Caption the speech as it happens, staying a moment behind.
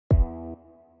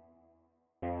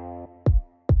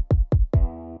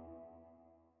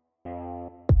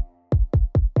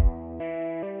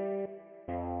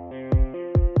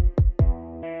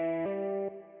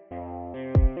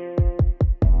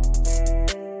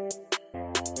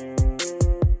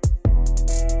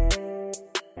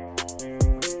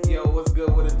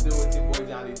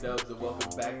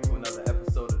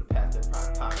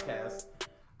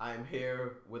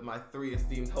here with my three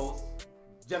esteemed hosts.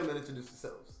 Gentlemen, introduce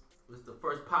yourselves. This is the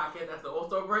first podcast after the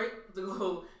All-Star break. Took a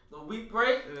little week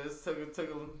break.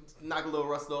 Knock a little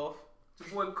rust off.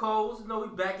 It's your boy Coles. You know we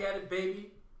back at it,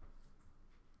 baby.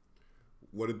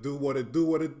 What it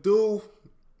do?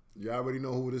 You already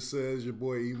know who this is. Your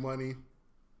boy E-Money.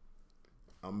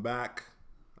 I'm back.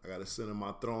 I got to sit in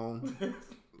my throne.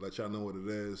 Let y'all know what it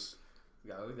is. We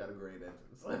got a great entrance.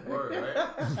 Word, right?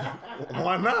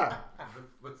 Why not?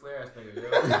 Ric Flair ass nigga, yo.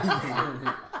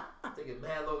 Taking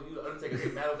mad low. You the Undertaker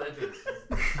take mad low the entrance.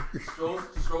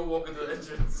 Stroll walk into the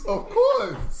entrance. Of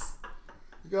course.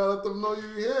 You got to let them know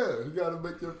you're here. You got to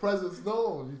make your presence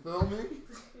known. You feel me?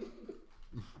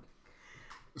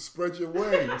 Spread your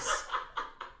wings.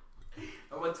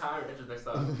 I'm going to time your entrance next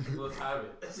time. We'll time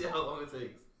it. See how long it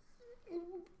takes.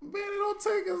 Man, it don't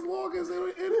take as long as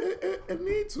it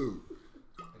need to.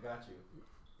 I got you.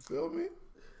 Feel me?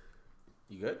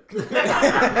 You good?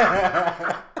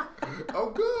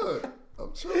 I'm good.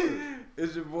 I'm chilling.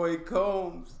 It's your boy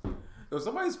Combs. Yo,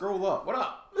 somebody scroll up. What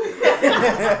up? We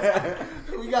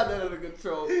got that under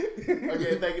control.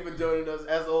 Again, thank you for joining us.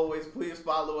 As always, please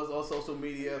follow us on social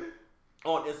media,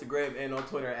 on Instagram and on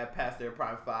Twitter at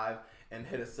PastTheirPrime5, and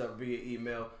hit us up via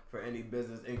email for any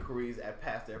business inquiries at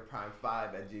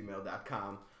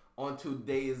PastTheirPrime5@gmail.com. On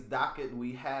today's docket,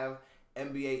 we have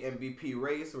NBA MVP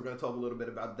race. We're going to talk a little bit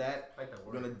about that.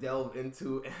 We're going to delve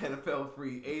into NFL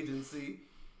free agency.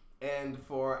 And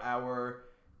for our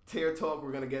tier talk,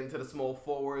 we're going to get into the small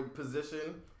forward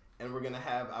position. And we're going to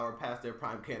have our Past Their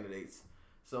Prime candidates.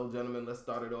 So, gentlemen, let's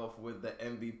start it off with the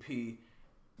MVP,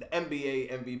 the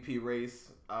NBA MVP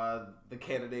race. The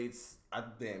candidates,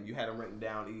 damn, you had them written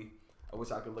down, E. I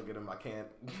wish I could look at them. I can't.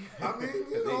 I mean,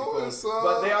 you know, it's...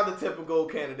 But they are the typical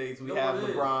candidates. We have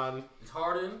LeBron. It's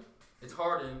Harden. It's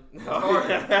Harden. You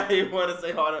want to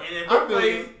say Harden? And in fifth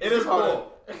place, it is Harden.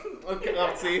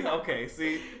 Okay,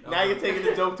 see. Now you're taking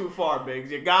the joke too far,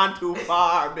 Biggs. You're gone too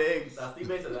far, Biggs. Nah,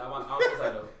 Steve A said that. I don't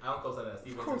co-sign though. I don't co-sign that.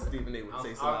 Of course Stephen A would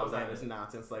say some outlandish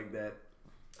nonsense like that.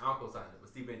 I don't co-sign it, but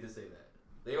Steve A did say that.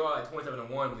 They are like 27-1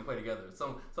 when they play together.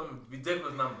 Some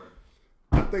ridiculous number.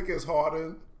 I think it's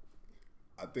Harden.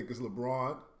 I think it's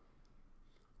LeBron. I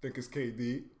think it's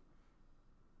KD.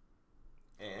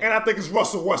 And I think it's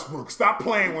Russell Westbrook. Stop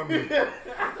playing with me.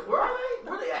 Where are they?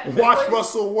 Where are they at? Watch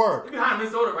Russell work. They're behind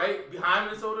Minnesota, right? Behind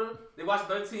Minnesota. They watch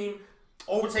the other team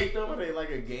overtake them. What are they,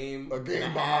 like a game? A game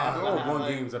and behind. They're all one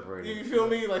game separated. You feel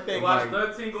me? Like They watch the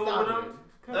other team go over them.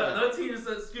 The other team just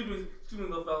says, excuse me,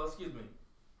 little fella, excuse me.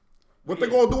 What they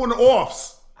gonna do in the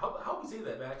offs? How we see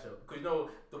that matchup? Because, you know,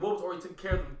 the Wolves already took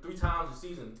care of them 3 times this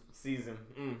season.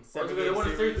 They won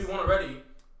a series, we won already.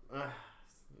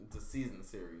 It's a season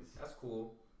series. That's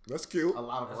cool. That's cute. A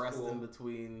lot of That's rest cool. in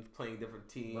between, playing different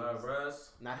teams. A lot of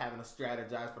rest. Not having to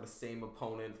strategize for the same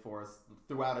opponent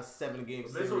throughout a 7-game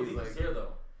series. Minnesota defense here,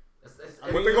 though.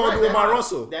 What they gonna do about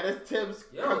Russell? That is Tibbs.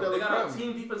 They got a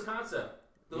team defense concept.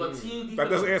 They're going to team defend That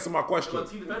doesn't him. answer my They're question. going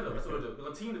to team defend them. That's what they're doing. They're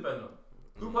going to team defend them.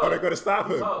 Are they gonna stop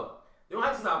him? They don't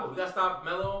have to stop him. You got to stop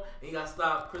Melo and you got to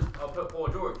stop Paul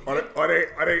George. Are they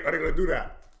gonna do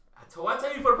that? I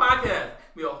tell you for the podcast,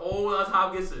 be a whole lot of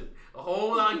Tom Gibson. A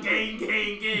whole lot of gang.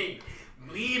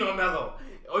 Lean on Melo.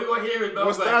 All you want to hear is Melo.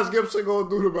 What's Taj Gibson gonna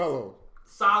do to Melo?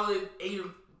 Solid 8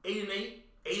 and 8,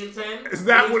 8 and 10. Is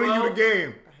that 8 and winning you 12. the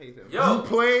game? I hate him. Yo, You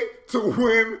play to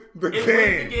win the it's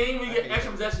game. the game when you get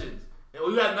extra possessions. And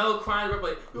when you have Melo crying,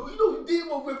 like, yo, you know you did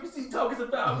more rip. You see Tom Gibson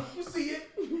foul. You see it.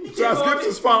 Taj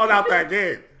Gibson's fouling out that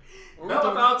game.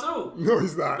 Melo foul too. No,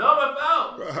 he's not. Melo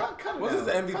foul. What's this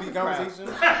the MVP conversation?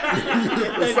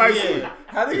 Precisely.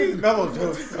 How do you get the Melo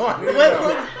jokes going? You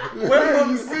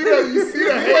see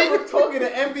the hate? We're talking to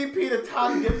MVP to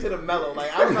Tom Gibson to Melo.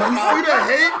 Like, I don't know You see the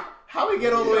hate? how we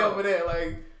get all the way over there.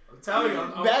 Like, I'm telling you.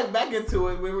 I'm back into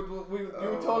it. We were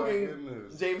talking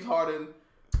goodness. James Harden.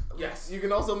 yes. You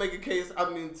can also make a case. I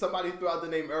mean, somebody threw out the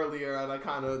name earlier, and I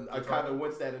kind of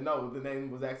winced at it. No, the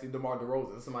name was actually DeMar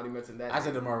DeRozan. Somebody mentioned that. I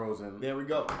said DeMar DeRozan. There we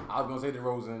go. I was gonna say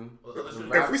DeRozan.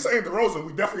 If we say DeRozan,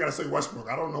 we definitely gotta say Westbrook.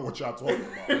 I don't know what y'all talking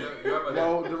about. You're right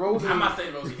No, about that. DeRozan. I'm not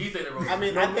saying Rosie. He said Rosie. I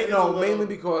mean, I think it's a No, little- mainly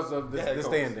because of Go ahead, the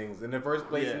Coach. standings. In the first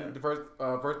place, Yeah. the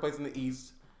first place in the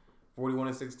East,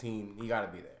 41-16. He got to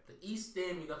be there. The East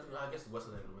stand me nothing. I guess the West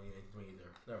stand don't mean either.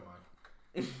 Never mind.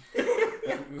 The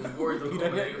Warriors don't go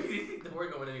anyway. The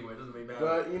Warriors going anyway. It doesn't make matter.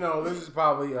 But you know, this is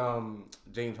probably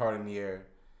James Harden year.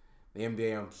 The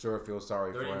NBA, I'm sure, feels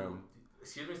sorry for him.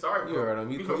 Excuse me, sorry You bro. heard him.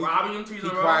 We been robbing him 2 years He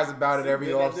in a row. cries about it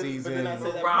every But then I offseason. said that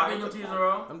Robbing prior him to 2 years in a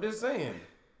row. I'm just saying.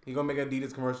 He gonna make an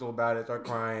Adidas commercial about it, start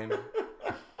crying.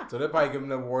 So they'll probably give him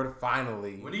the award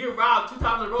finally. When he get robbed 2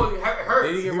 times in a row, it hurts.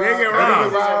 Did he get He robbed? didn't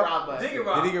get robbed.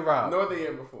 Did he get robbed? Nor the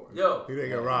year before. Yo, He didn't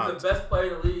get he's robbed. the best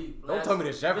player in the league. Don't tell me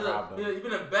the chef robbed him. He's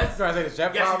been the best. You trying to say the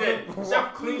chef Yes, robbed he him? did. The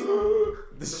chef cleans.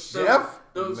 The chef?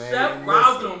 The Man, chef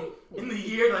robbed listen. him in the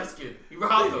year last year. He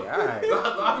robbed him. Alright.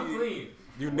 Robbed him clean.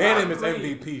 Unanimous Robbed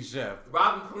him MVP chef.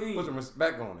 Robbed him clean. Put some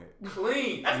respect on it.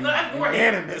 Clean. That's more.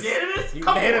 Unanimous. Unanimous?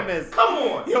 Unanimous. Come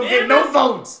on. You don't get no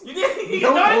votes. You did. He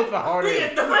No get votes for none? Harden. He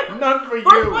get none? None for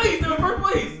First you. place. Dude, first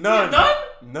place. None. You get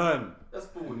none? None. That's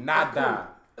fooey. Nada.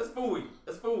 That's fooey.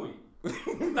 That's fooey.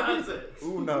 Nonsense.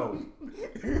 Uno.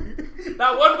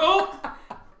 Not one vote?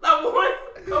 Not one?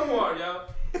 Come on, yo.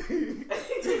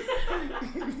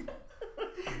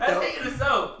 That's hating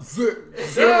itself.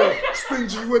 Zero.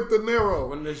 Stingy with De Niro.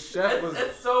 When the chef was...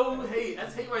 That's so hate.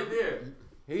 That's hate right there.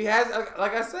 He has,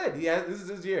 like I said, this is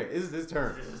his year. This is his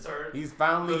turn. This is his turn. He's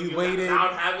finally, he waited.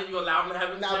 You allow him to have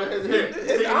it. Nah, but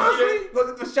Honestly,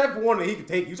 look, the chef won it. He could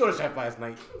take it. You saw the chef last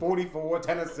night. 44,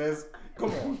 10 assists.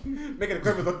 Come on. Making the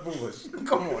Clippers look foolish.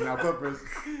 Come on now, Clippers.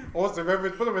 Austin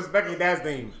Rivers, put some respect on your dad's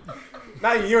name.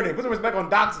 Not even your name. Put some respect on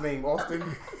Doc's name, Austin.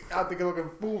 I think you're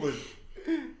looking foolish.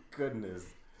 Goodness.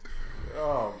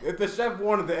 Oh, if the chef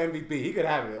wanted the MVP, he could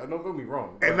have it. Don't get me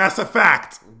wrong. And that's a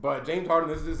fact. But James Harden,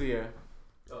 this is his year.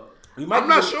 I'm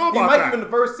not sure about that. He might give him the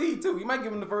first seed too. He might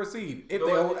give him the first seed. If they,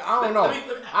 I don't know.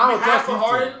 I don't trust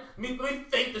Harden. Let me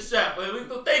thank the chef.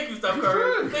 Thank you, Steph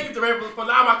Curry. Thank you, Durant, for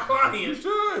allowing my client.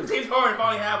 James Harden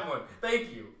finally have one.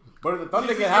 Thank you. But if the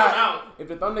Thunder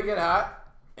get hot,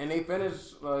 and they finish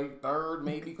like third,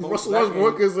 maybe close. Russell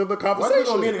Westbrook is in the conversation. Westbrook's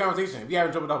gonna be in the conversation if he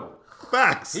having triple double.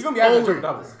 Facts. He's gonna be having triple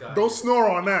double. Don't snore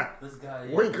on that. This guy,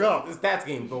 yeah. Wake up. It's stats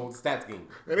game, bro. It's stats game.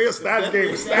 It is stats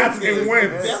game. Stats and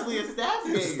wins. Definitely a stats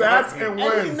game. Stats and And he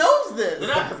wins. knows this.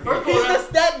 He's the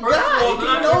stat guy.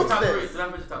 He knows this.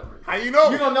 How you know?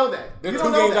 You don't know that. They're You two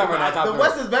don't know games out right now, that. top The three.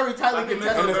 West is very tightly I think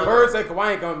contested. And the Minnesota- Spurs said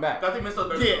Kawhi ain't coming back. I think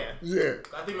Minnesota's better than them.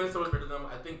 Yeah. I think Minnesota's better than them.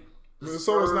 I think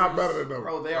Minnesota's not better than them.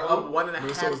 Bro, they are up 1.5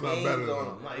 Minnesota's not games better than on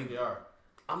them. them. I think Like, they are.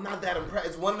 I'm not that impressed.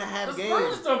 It's 1.5 The Spurs games.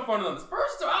 are still in front of them. The Spurs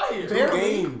are still out here. Two Barely.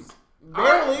 games.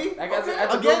 Barely. That's a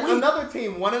good Again, week. another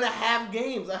team, 1.5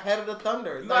 games ahead of the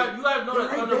Thunder. You Like, gotta know that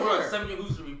they're Thunder right won a there. 7-game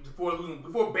losing streak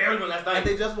before barely won last night. And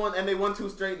they just won, and they won 2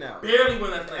 straight now. barely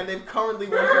won last night. And they've currently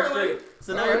won 2 Barely. straight.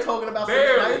 So now Barely. you're talking about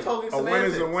Barely. now you're talking A win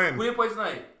semantics. is a win. Who didn't play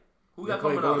tonight? Who got They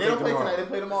play coming up? They don't play tonight. They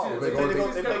play tomorrow. They They play play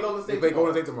Golden Golden They State play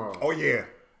Golden tomorrow. State tomorrow. Oh yeah.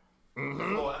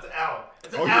 Oh, that's an L.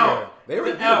 That's an Oh, L. yeah. They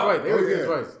were That's good an L. twice. They were Oh, good yeah.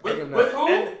 twice. I give them With that.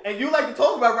 who? And you like to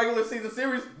talk about regular season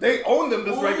series? They own them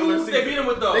this regular Who season. they beat them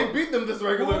with though? They beat them this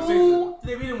regular season. Who did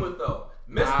they beat him with though?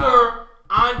 Mr.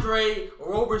 Andre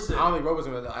Roberson. I don't think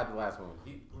Roberson was at the last one.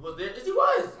 He was there. Yes, he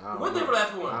was. I He don't was there know. for the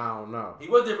last one. I don't know. He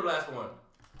was there for the last one.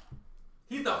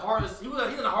 He's the hardest. He's the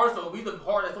hardest. He's the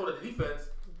hardest on the defense.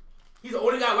 He's the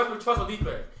only guy Westbrook trusts on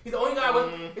defense. He's the only guy.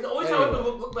 He's the only time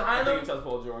Westbrook look behind him. trust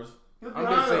Paul George. I'm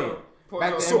just saying.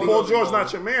 Back to So MVP. Paul George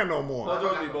not your man no more. Paul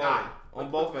George be balling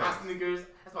on both High ends. sneakers.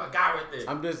 That's my guy right there.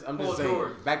 I'm just Paul saying.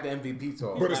 George. Back to MVP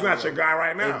talk. But it's not your guy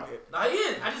right now. Nah, he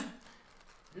is.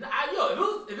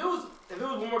 If it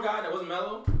was one more guy that wasn't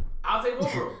Melo, I'll take over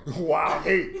him. Wow,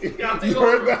 hate. Yeah, I'll take You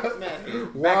heard over.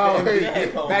 that? Wow,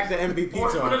 hate. Back to MVP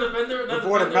Or talk. another defender.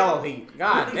 Before the Melo heat.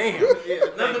 God damn.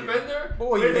 Another defender.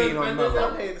 Boy, you hating on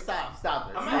Melo. Stop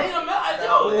it. I'm not hating on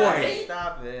Melo. Boy. I hate.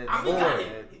 Stop it. I'm Boy. not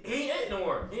he ain't it no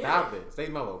more. He ain't Stop it. Stay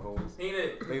mellow, folks. He ain't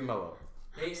it. Stay mellow.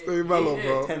 Stay mellow,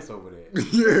 bro. Tense over there.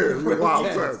 Yeah, wild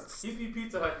Yes. sense. He used to be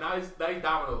Pizza Hut. Now he's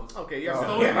Domino's. Okay, you're Oh,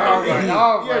 slowly yeah, all right,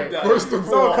 all You're right. done. First of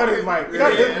Someone all, cut his mic.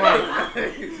 Cut his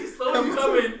mic. He's slowly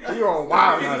coming. You're on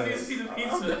wild out of He's it. a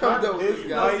pizza. I'm done with this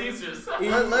No guy. Caesars.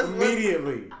 Let's-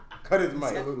 Immediately. Cut his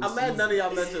mic. I'm mad none of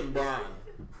y'all mentioned Brian.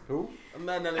 Who? I'm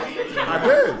mad none of y'all mentioned I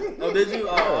Brian. did. Oh, did you?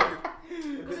 Oh,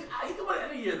 He can win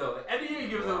any year though. Any year he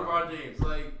gives it to LeBron James.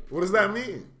 Like What does that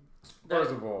mean?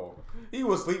 First of all, he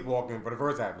was sleepwalking for the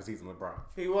first half of the season, LeBron.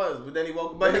 he was, but then he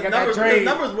woke. But Then his they got that trade.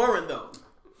 numbers weren't though.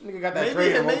 Nigga got that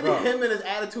trade and woke Maybe up. him and his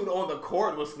attitude on the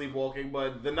court was sleepwalking,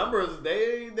 but the numbers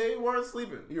they weren't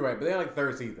sleeping. You're right, but they're like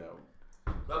third seed though.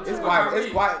 it's It's quiet.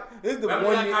 It's quiet. This is the Remember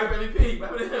one that year. Kyrie MVP.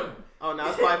 Remember him. Oh, now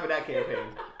it's quiet for that campaign.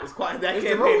 It's quiet. That It's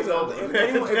campaign is DeRozan. over.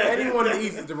 If anyone in the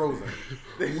East is DeRozan.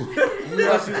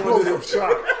 Unless you want Close to do up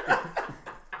shop.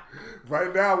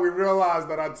 Right now, we realize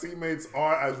that our teammates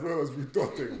aren't as real as we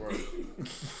thought they were.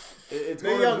 it's They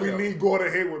going young, to We though. need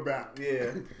Gordon Hayward back.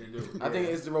 Yeah. I think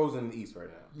it's DeRozan in the East right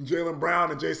now. Jaylen Brown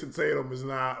and Jason Tatum is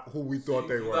not who we thought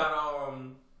they You were. got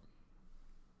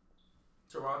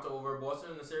Toronto over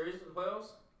Boston in the series in the playoffs.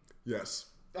 Yes.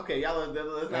 Okay, y'all.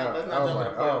 Let's not jump into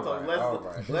playoff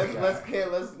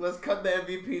talk. Let's cut the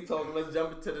MVP talk. And let's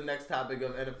jump into the next topic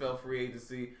of NFL free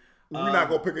agency. We're not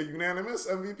gonna pick a unanimous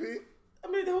MVP. I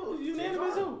mean,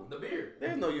 unanimous who? The beard.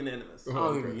 There's no unanimous. It's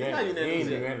not unanimous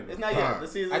yet. It's not yet. The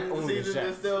season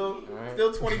there's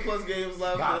still 20 plus games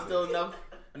left. There's still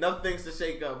enough things to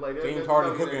shake up. Like James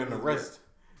Harden cooking on the wrist.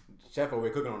 Chef over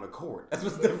here cooking on the court. That's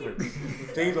what's different.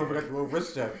 James over got the little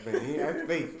wrist chef, man. He ain't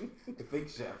fake. The fake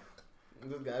chef.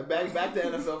 This guy. Back to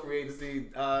NFL free agency.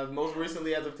 Most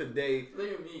recently, as of today,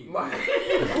 Look at me.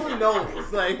 who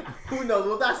knows? Like, who knows?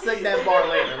 We'll dissect that bar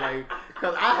later. Like,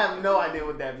 because I have no idea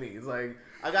what that means. Like,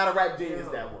 I got to rap genius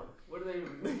that one. What do they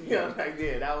even mean? Yeah, like,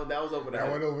 yeah, that was over the head.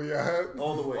 That went over your head?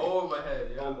 All the way. Over my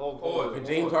head. Yeah. Over. And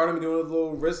James Harden be doing a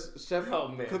little wrist chef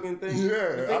cooking thing.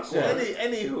 Yeah.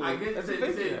 Anywho. I get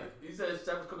he said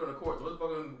Chef was cooking on the court.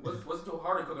 What's too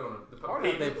Harden cooking on the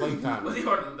Harden they play time. What's he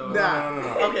Harden though?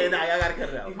 No. Okay, I gotta cut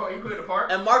it out. He cooking the park?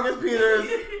 And Marcus Peters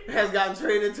has gotten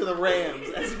traded to the Rams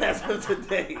as of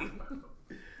today.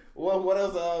 Well, what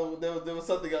else? There was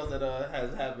something else that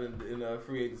has happened in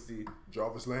free agency.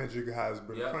 Jarvis Landry has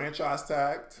been franchise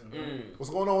tagged. What's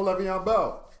going on with Le'Veon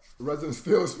Bell? The resident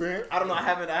Steelers fan. I don't know. I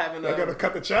haven't. They gotta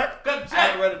cut the check. Cut the check. I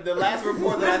haven't read the last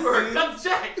report that I seen. Cut the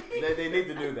check. They need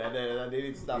to do that. They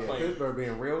need to stop playing. Pittsburgh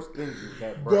being real stingy.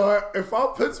 But if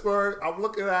I'm Pittsburgh, I'm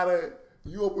looking at it.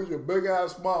 You open your big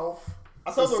ass mouth.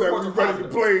 I saw the reports you ready to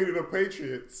play to the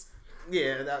Patriots.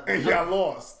 Yeah, and y'all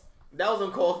lost. That was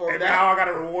uncalled for. And now I got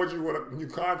to reward you with a new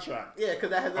contract. Yeah, because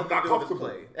that has nothing to do with this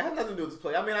play. It has nothing to do with this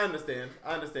play. I mean, I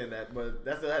understand that, but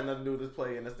that still has nothing to do with this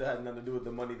play, and it still has nothing to do with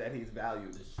the money that he's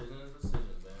valued. Decisions, man.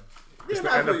 It's the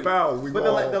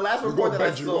NFL. The last report that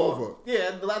I saw,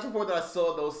 the last report that I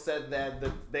saw though said that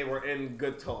they were in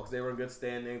good talks. They were in good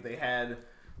standing. They had,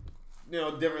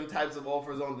 different types of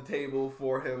offers on the table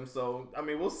for him. So I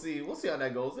mean, we'll see how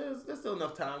that goes. There's still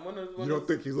enough time. You don't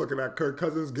think he's looking at Kirk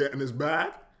Cousins getting his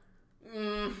bag?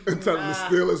 And telling the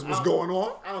Steelers what's going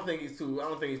on? I don't think he's too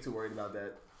worried about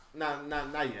that. Not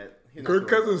yet. Kirk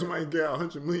Cousins might get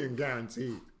 $100 million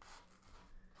guaranteed.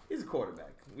 He's a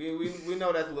quarterback. We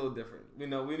know that's a little different.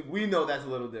 We know that's a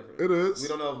little different. It is. We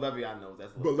don't know if Le'Veon knows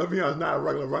that's. But Le'Veon's not a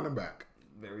regular running back.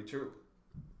 Very true.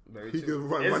 He can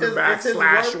run running back /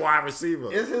 wide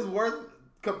receiver. Is his worth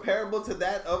comparable to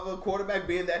that of a quarterback,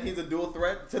 being that he's a dual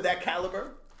threat to that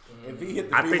caliber? If he hit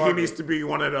the I think he needs to be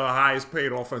one of the highest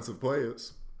paid offensive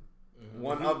players.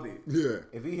 One of the. Yeah.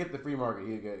 If he hit the free market,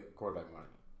 he'd get quarterback money.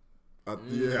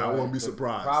 I wouldn't be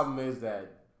surprised. The problem is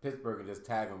that Pittsburgh can just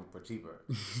tag him for cheaper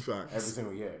every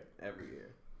single year. Every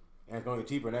year. And it's going to get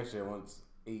cheaper next year once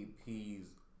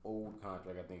AP's old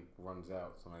contract, I think, runs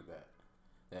out. Something like that.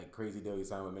 That crazy deal he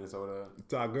signed with Minnesota.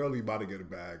 Todd Gurley about to get a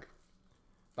bag.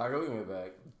 Todd Gurley get a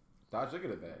bag. Todd should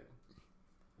get a bag.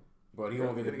 But he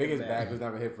won't get the biggest bag who's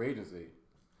never hit free agency.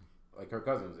 Like Kirk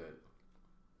Cousins did.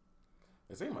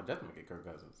 They're saying my Jets might get Kirk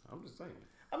Cousins. I'm just saying.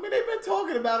 I mean, they've been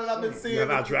talking about it. I've been seeing. They're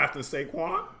not drafting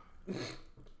Saquon.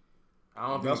 I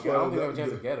don't think they have a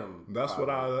chance to get him. That's what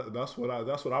I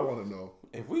want to know.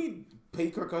 If we pay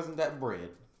Kirk Cousins that bread,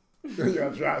 you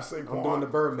gotta draft Saquon. I'm doing the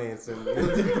Birdman thing.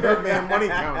 The Birdman money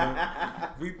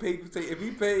counter. If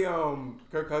we pay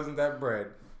Kirk Cousins that bread,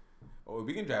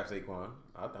 we can draft Saquon.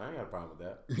 I ain't got a problem with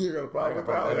that. You got a problem with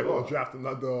that? They're gonna draft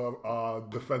another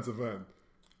defensive end.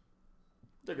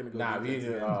 They're gonna go.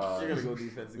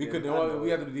 Defensive. You're gonna go defense. We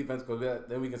have to do defense because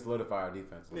then we can solidify our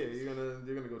defense. Yeah, you're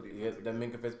gonna go defense. Yeah, that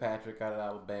Minka Fitzpatrick out of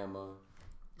Alabama.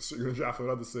 So you're gonna draft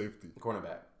another safety,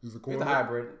 cornerback. He's a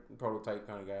hybrid, prototype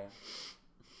kind of guy.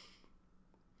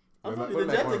 I'm telling you,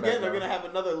 the Jets again are gonna have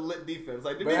another lit defense.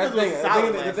 Like the defense was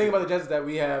solid. The thing about the Jets is that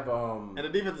we have and the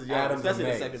defense is young, Adams especially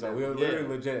and the second. So we're literally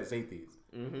legit at safeties.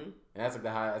 Mm-hmm. And that's like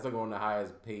that's like one of the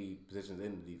highest paid positions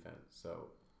in the defense.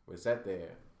 So we're set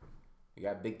there. You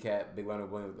got Big Cat, Big Leonard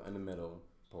Williams in the middle.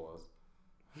 Pause.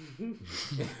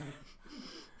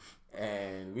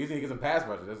 And we just need to get some pass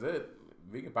rushers. That's it.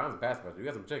 We can find some pass rushers. We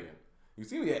got some chicken. You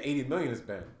see, we got $80 million to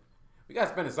spend. We got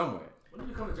to spend it somewhere.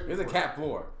 There's a cap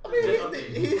floor. I mean,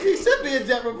 he should be a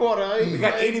Jet reporter. We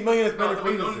got $80 million to spend in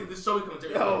free agency. This show becomes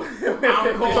Jet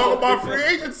Talk about free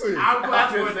agency. I'm glad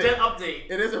for a Jet update.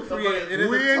 It is a free agency.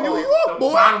 We in New York,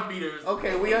 boy.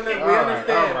 Okay, we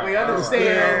understand. We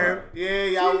understand. Yeah,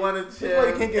 y'all want to chill.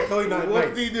 You can't get Philly nothing nice.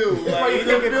 Whoop-de-doo. You can't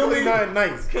get Philly nothing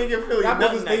nice. Can't get Philly y'all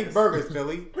nothing nice. Y'all state burgers,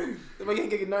 Philly. That's why you can't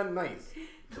get nothing nice.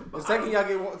 The second y'all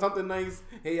get something nice,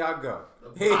 here y'all go.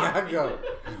 Here y'all go.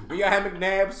 We got had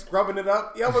McNabb scrubbing it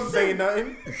up. Y'all wasn't saying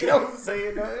nothing.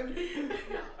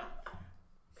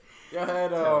 Y'all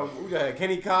had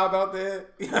Kenny Cobb out there.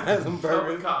 Y'all had some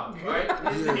burgers. Calvin Cobb,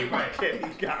 right? Right.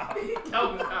 Kenny Cobb.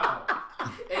 Calvin Cobb.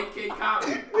 AK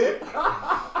Common.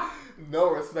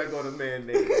 No respect on the man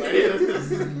name.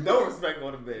 Like, no respect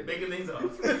on the man name. Making things up.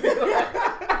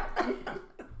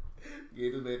 Yeah,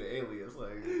 just made an alias.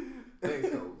 Like, thanks,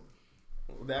 Cole.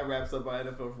 That wraps up our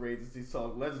NFL free agency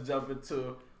talk. Let's jump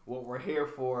into what we're here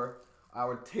for.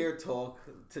 Our tier talk.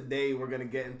 Today, we're going to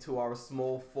get into our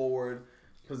small forward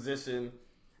position.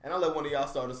 And I'll let one of y'all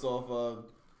start us off.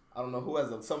 I don't know who has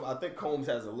I think Combs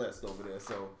has a list over there.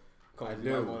 So, Combs,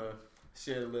 you might want to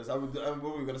share the list. We're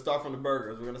going to start from the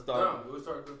burgers. We're going to start. No, we'll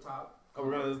start from the top. Oh,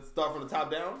 we're going to start from the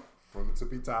top down? From the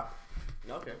tippy top.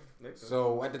 Okay. Next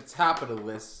So, at the top of the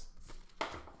list,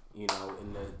 you know,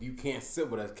 in the you can't sit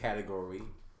with us category,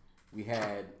 we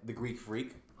had the Greek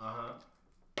Freak.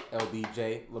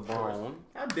 LBJ, LeBron.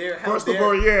 How dare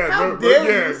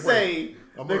you say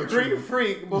the Greek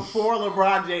Freak before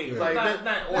LeBron James? Yeah. Like, Not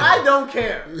I don't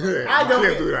care. Yeah, I don't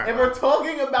care. do that. If we're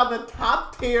talking about the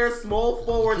top tier small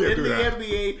forwards in the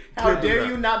NBA, how dare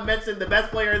you not mention the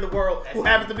best player in the world who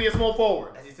happens to be a small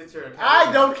forward? As he sits here in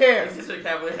I don't care.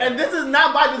 And this is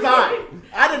not by design.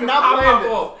 I did not plan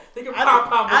this.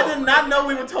 I did not know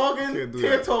we were talking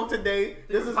tier talk today.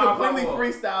 This is completely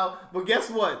freestyle. But guess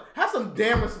what? Have some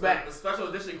damn respect. The special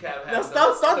edition cap Now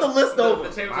start the list over.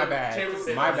 My bad.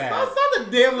 Start the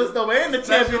damn list over. And the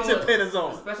championship pin is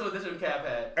on. Special edition cap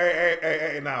hat.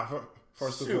 Hey, now,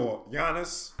 first of all,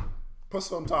 Giannis, put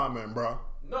some time in, bro.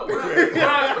 No, we're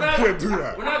not Can't do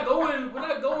that. We're not going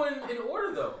in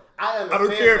order though. I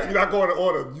don't care if you're not going in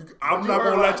order. I'm not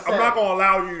gonna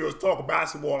allow you to talk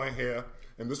basketball in here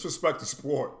and disrespect the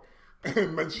sport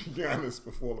and mention Giannis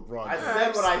before LeBron. I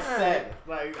said what I said.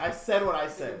 Like, I said what I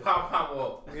said. Pop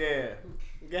wall. Yeah.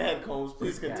 Go ahead, Combs.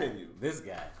 Please continue. This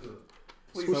guy.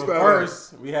 Switch So that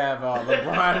first, we have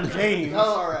LeBron James.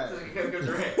 All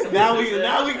right. now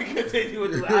we can continue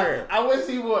with this. I wish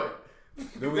he would.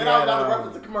 Then I was about to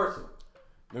reference a commercial.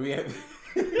 Then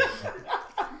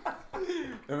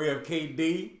we have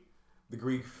KD, the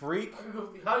Greek Freak.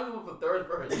 How you go for third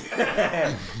verse?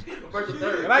 First and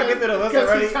third. Can I get to the list Because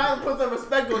already? he's trying to put some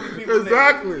respect on these people's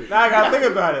Exactly. names. Now I gotta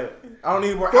think about it. I don't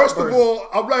need more. First of outbursts. all,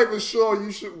 I'm not even sure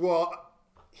you should. Well,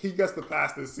 he gets to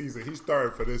pass this season. He's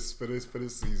third for this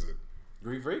season.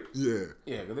 Greek Freak. Yeah.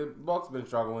 Yeah, because the Bucks been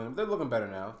struggling. They're looking better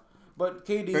now. But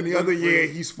KD. And the other year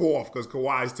he's fourth because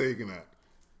Kawhi's taking that.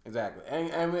 Exactly,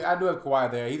 and I do have Kawhi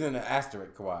there. He's in the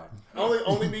asterisk Kawhi.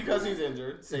 Only because he's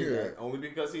injured. Say Yeah. that. Only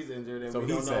because he's injured, and So we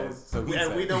he don't says. know.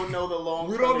 And we don't know the long.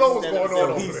 We don't know what's going on So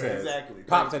over he there. says. Exactly.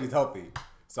 Pop said he's healthy,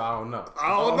 so I don't know. I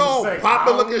don't know. Pop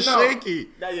been looking shaky.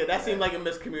 That seemed like a You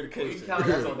miscommunication. count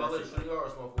that on Butler shooting guard or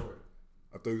small forward?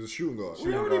 I thought he was a shooting guard.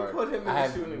 We already put him in I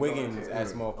the shooting have guard Wiggins team. at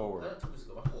small forward. That's 2 weeks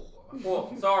ago. My fault.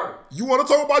 Sorry. You want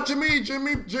to talk about Jimmy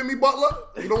Butler?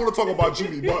 You don't want to talk about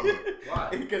Jimmy Butler. Why?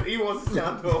 Because he wants to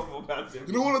sound awful about Jimmy.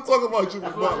 You don't want to talk about Jimmy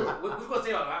What Butler. you gonna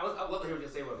say about him? I'd love to hear what you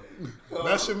say about him.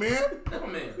 That's your man? That's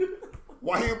my man.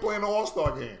 Why he ain't playing the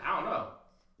All-Star game? I don't know.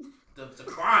 It's a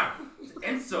crime. It's an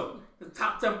insult. The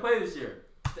top 10 player this year.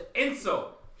 The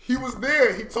insult. He was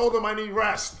there. He told him I need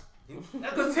rest.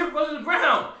 That's because Tim runs to the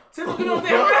ground. Tim don't get no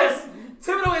damn rest.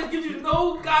 Tim don't give you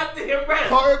no goddamn rest.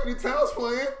 Carl Anthony Towns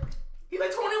playing. He's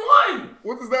like 21.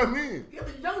 What does that mean? He got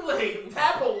the young legs,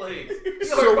 tadpole legs.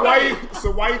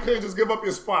 So why you couldn't just give up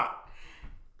your spot?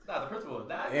 Nah, the principal.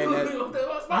 Nah, And that-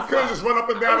 You couldn't just run up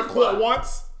and down the court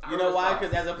once? You know why?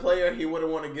 Because as a player, he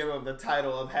wouldn't want to give up the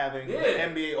title of having the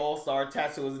NBA All-Star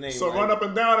attached to his name. So run up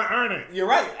and down and earn it. You're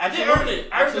right. I didn't earn it.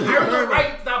 I earned the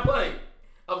right to stop playing.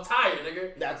 I'm tired,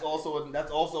 nigga. That's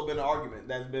also been an argument.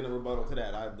 That's been a rebuttal to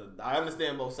that. I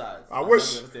understand both sides. I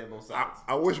wish understand both sides.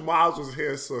 I wish Miles was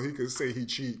here so he could say he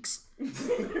cheeks.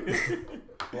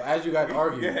 Well, as you guys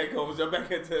argued, Go ahead, Combs. Jump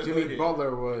back into Jimmy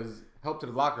Butler was helped to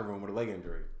the locker room with a leg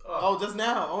injury. Oh, just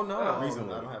now. Oh no.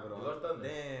 Recently. I don't have it on.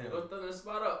 Damn. Go Thunder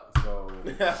spot up. So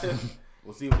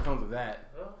we'll see what comes of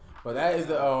that. But that is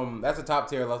that's the top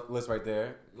tier list right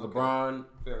there. LeBron,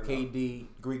 KD,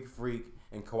 Greek Freak,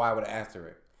 and Kawhi with an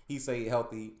asterisk. He say he's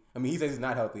healthy. I mean, he says he's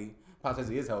not healthy. Pop says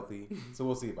he is healthy. So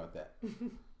we'll see about that.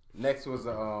 Next was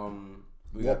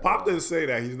Well, Pop didn't say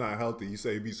that he's not healthy. He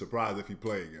said he'd be surprised if he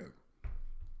play again.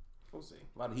 We'll see.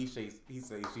 A lot of he say, she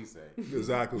say.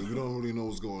 Exactly. We don't really know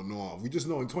what's going on. We just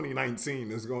know in 2019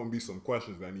 there's going to be some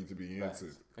questions that need to be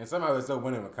answered. And somehow they're still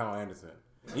winning with Kyle Anderson.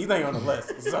 He's not on the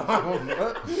list. So I don't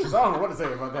know what to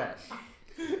say about that.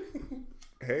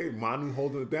 Hey, Manu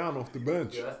holding it down off the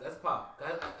bench. Yeah, that's Pop.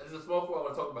 There's a small forward I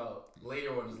want to talk about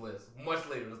later on this list. Much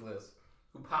later on this list.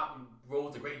 Who Pop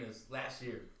rose to greatness last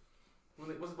year. We'll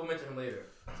mention him later.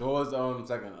 So what was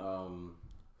second?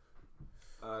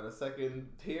 The second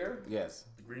tier? Yes.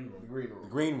 The green room. The green room. The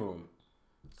green room.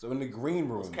 So in the green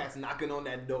room, Those cats knocking on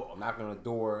that door. knocking on the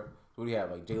door. Who do you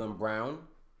have? Like Jaylen Brown,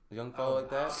 a young fellow like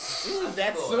that.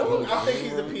 That soon? I think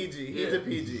he's a PG. He's a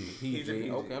PG. He's a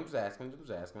PG. Okay, I'm just asking.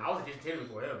 I was just Tatum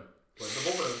for him. But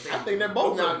both of them. I think they're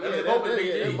both now. They're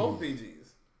both PGs.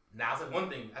 Now, it's like one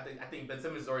thing. I think Ben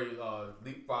Simmons already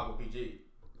leapfrog with PG.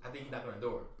 I think he's knocking on the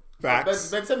door. Facts.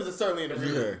 Ben Simmons is certainly in the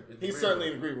green room. Yeah. He's certainly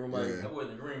in the green room. Like, Yeah. I was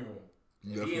in the green room. If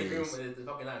Definitely he in the green is. room, it's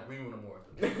fucking not a green room no more.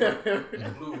 It's a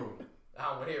blue room. I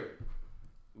don't want to hear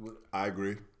it. I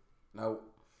agree. Now,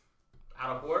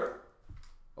 Out of order?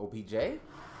 OPJ.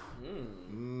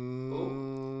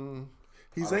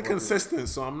 He's inconsistent,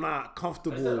 so I'm not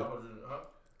comfortable. Huh?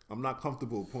 I'm not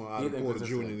comfortable putting Otto He's Porter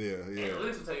Jr. inconsistent. there. Yeah.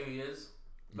 Analytics will tell you he is.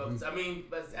 But I mean,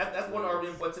 that's one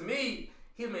argument. But to me,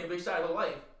 he's made a big shot in his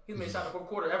life. He's made a shot in the fourth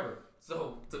quarter ever.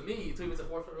 So to me, until he makes a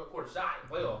fourth quarter shot in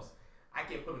playoffs, I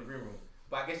can't put him in the green room.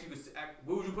 But I guess you could.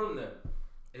 Where would you put him then?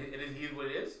 He is what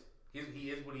it is. He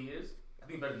is what he is. I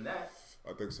think better than that.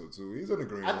 I think so too. He's in the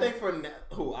green I room. think for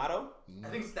who, Otto? I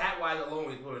think stat wise alone,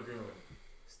 we can put him in the green room.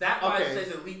 Stat wise, Okay.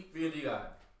 says elite 3D guy.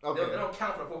 Okay. They don't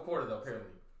count for the fourth quarter though. Apparently,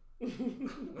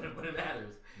 when it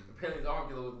matters. Apparently, his arm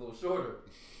get a little shorter,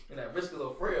 and that wrist a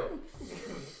little frail.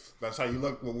 That's how you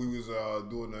look when we was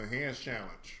doing the hands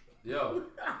challenge. Yo,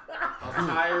 I was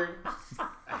tired.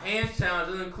 A hand challenge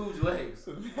doesn't include your legs.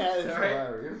 That is Alright.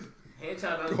 hilarious. Hand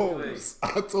challenge doesn't include your legs. Gomes,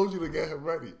 I told you to get him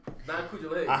ready. Not include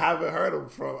your legs. I haven't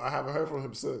heard from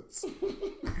him since.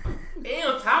 And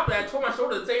on top of that, I tore my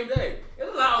shoulder the same day.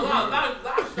 There's a lot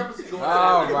of discrepancies going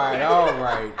on. All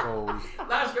right, Coles. A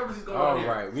lot of discrepancies going All on here.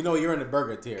 right. We know you're in the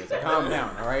burger tier, so calm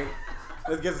down, all right?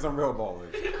 Let's get to some real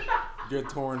ballers. Your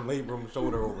torn labrum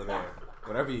shoulder over there.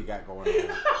 Whatever you got going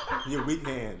on. Your weak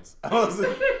hands.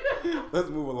 Let's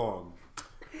move along.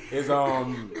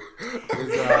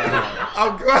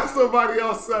 I'm glad somebody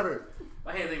else said it.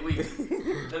 My hands ain't weak.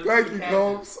 Thank you,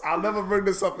 Combs. I'll never bring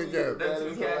this up again. That's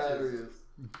two catches.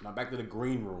 Now back to the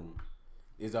green room.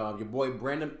 Is your boy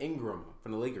Brandon Ingram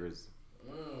from the Lakers.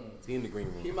 Is he in the green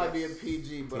room? He might be a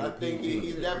PG, but I think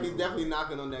he's definitely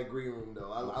knocking on that green room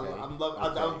though.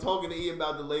 I'm talking to E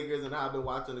about the Lakers and how I've been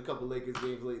watching a couple Lakers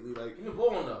games lately. Like, He's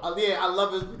balling though. I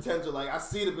love his potential. Like, I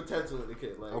see the potential in the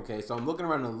kid. Like, Okay, so I'm looking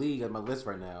around the league at my list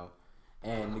right now,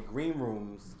 and the green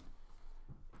rooms,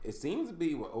 it seems to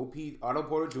be with Otto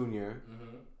Porter Jr.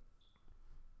 Mm-hmm.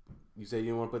 You said you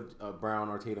didn't want to put Brown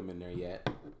or Tatum in there yet.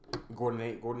 Gordon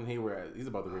Hayward, he's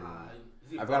above the green room.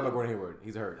 I forgot about Gordon Hayward.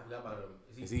 He's hurt. I forgot about him.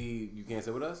 Is he? You can't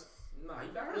sit with us? Nah, he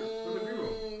got hurt. From the green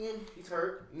room. He's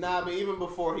hurt. Nah, but even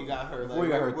before he got hurt, Before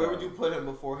he got hurt, where though. would you put him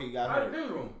before he got Out of hurt? the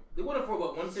green room. They won it for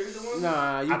what? One series or one?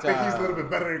 Nah, Utah. I think he's a little bit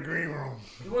better than green room.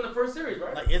 He won the first series,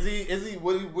 right? Like, is he?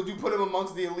 Would you put him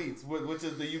amongst the elites, which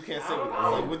is the you can't sit I with don't us?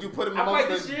 know. Like, would you put him I amongst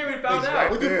played this the? year and found He's out.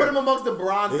 right Would you there. put him amongst the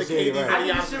bronze, the This year, KDs, right. and I the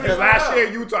think Giannis? this year Because last year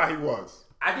in Utah he was.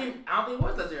 I don't think he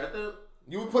was last year. I thought.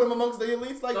 You would put him amongst the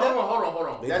elites like So that? hold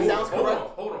on. That sounds correct.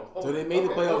 Hold on. So they made the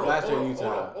playoffs last year in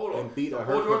Utah and beat a hurt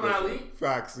Paul George not Clippers. elite.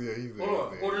 Facts, yeah, he's there. Hold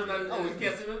on. he's Paul there. George not. He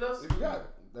can't sit with us. We forgot it.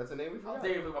 That's the name we I'm forgot.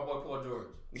 thinking of my boy Paul George.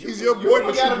 He's your You boy, but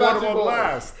you forgot about brought him your on boy.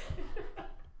 last.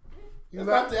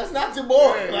 That's not your boy.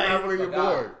 Yeah, he's Like, not really your my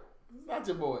God. boy. it's not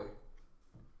your boy.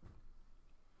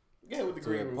 Get with the So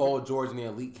we green have room. Paul George in the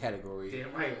elite category.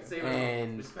 Damn right. Say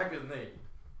And- respect his name.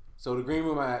 So the green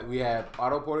room, we have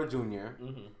Otto Porter Jr.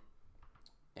 Mhm.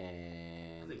 I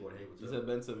and think Gordon Hayward. You too. said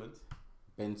Ben Simmons.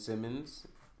 Ben Simmons.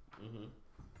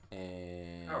 Mm-hmm.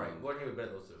 And All right, Gordon Hayward better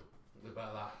than those two. By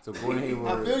a lot. so Gordon I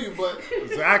Hayward. feel you, but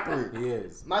Exactly. He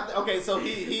is. okay. So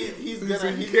he's gonna.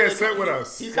 said you he's can't gonna- sit with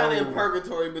us. He's kind of So- in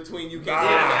purgatory between you Nah, can't.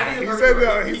 I think he it's said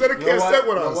very- he You can't know what? sit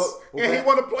with You know us, what? We'll and he put-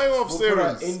 won a playoff We'll put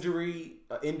an series. injury.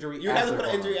 You have to put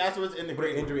asterisk an injury on him. asterisk in the Put an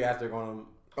green room. injury asterisk on him.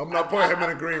 I'm not putting him in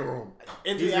the green room.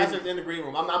 Injury He's asterisk in the green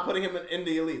room. I'm not putting him in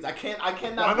the elites. I cannot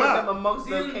Why put not? him amongst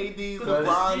the See, KDs, the because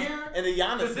Bronze, this year- and the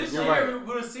Because Giannis. this You're year right. we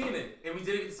would have seen it, and we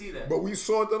didn't get to see that. But we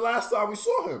saw it the last time we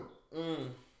saw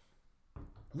him.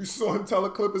 We saw him tell the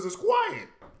Clippers it's quiet.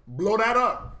 Blow that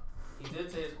up. He did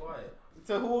say it's quiet.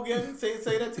 To who again? Say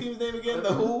that team's name again.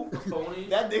 The who? Tony.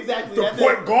 That exactly. The that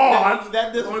point guard.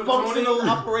 That dysfunctional Tony.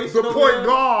 operation. The over point there.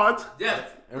 guard.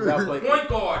 Yes. And without play- Point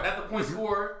guard, not the point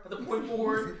scorer, not the point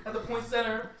forward, not the point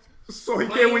center. So he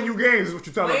can't win you games, is what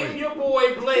you're telling Blame me. your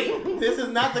boy Blake. This is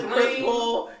not the Chris Blame-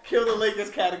 Paul kill the Lakers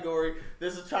category.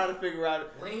 This is trying to figure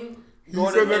out. Blame He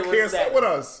Gordon said they Hayward's can't sit status. with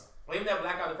us. blame that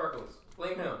black out of Freckles.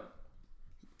 Blame him.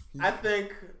 I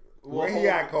think. Where he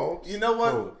at, Coach? You know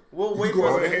what? Who? We'll wait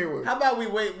Gordon for Hayward. How about we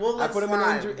wait? We'll I let put him in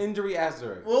Slime. an injury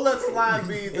asterisk. We'll let Slime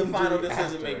be the final Injury decision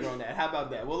asterisk. maker on that. How about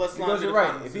that? We'll let Slime Because be you're the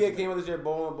right. final If he had decision came out this year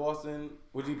bowling in Boston,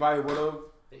 which he probably would have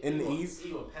in the He East.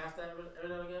 will pass that every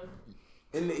now and again.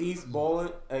 in the East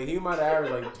balling. He might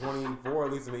average like 24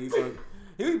 at least in the East. Like,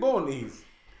 he be balling in the East.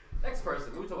 Next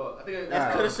person. What we talking about? I think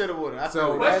that's coulda, shoulda, woulda.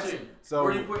 So question.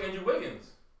 Where do you put Andrew Wiggins?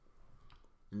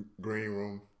 Green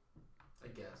room. I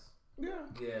guess.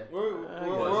 Yeah. We're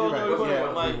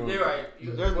right. You're right.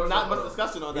 There's not much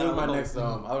discussion on that. My next.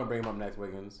 I'm gonna bring him up next.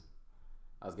 Wiggins.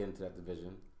 I was getting to that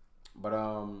division, but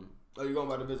Oh, you're going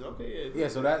by division? Okay, yeah.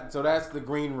 So that's the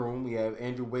green room. We have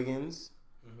Andrew Wiggins.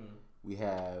 Mm-hmm. We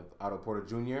have Otto Porter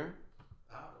Jr.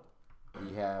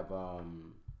 We have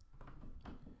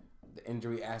the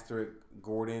injury asterisk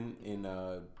Gordon in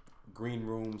green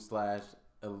room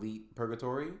 / elite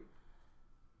purgatory,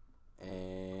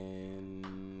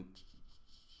 and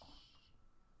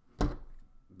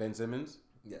Ben Simmons.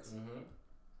 Yes. Mm-hmm.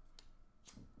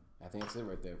 I think that's it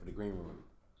right there for the green room.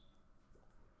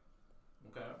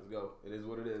 Okay, let's go. It is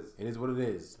what it is. It is what it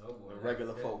is. Oh boy,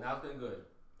 regular folk. Now it's getting good.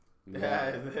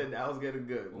 Yeah, now it's getting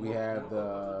good. We have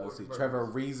Trevor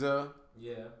Ariza.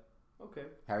 Yeah. Okay.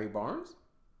 Harry Barnes.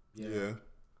 Yeah.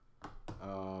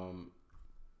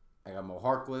 I got Mo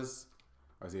Harkless.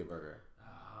 Or is he a burger? I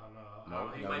don't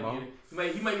know.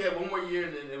 He might have one more year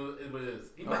and then it is what it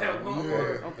is. He might have one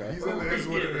more. Okay. He's in the is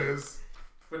what it is.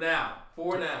 For now.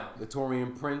 The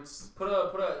Torian Prince. Put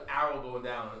a arrow going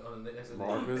down on the next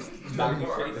Marcus. Stock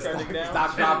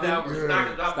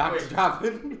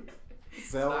dropping.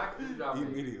 Sell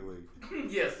immediately.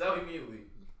 Yes, sell immediately.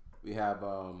 We have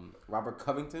Robert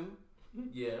Covington.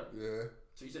 Yeah.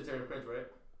 So you said Torian Prince, right?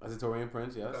 I said Torian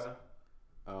Prince, yes. Okay.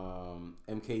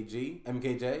 MKJ.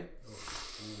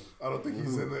 I don't think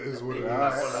he's in the is what it is.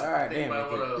 All right, damn. You might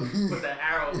want to put that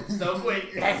arrow so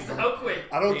quick. So quick.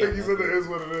 I don't think he's in the is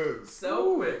what it is.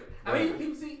 So quick. I mean,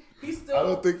 he's still. I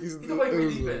don't think he's still playing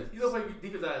great defense. He's still playing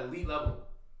defense at an elite level.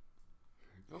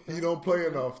 Okay. He don't play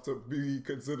enough to be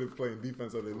considered playing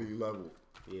defense at the elite level.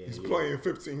 Yeah, he's playing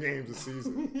 15 games a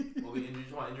season.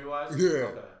 Injury-wise? Yeah.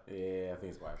 Okay. Yeah, I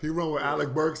think it's why. He run with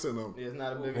Alec Burks in him. Yeah, it's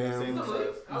not a big sample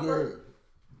size. Yeah.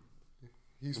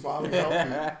 He's finally healthy.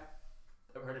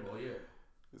 I've heard him all year.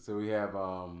 So we have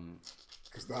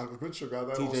because Donovan Mitchell got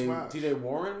that on smash. TJ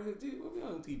Warren. What we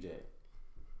on TJ?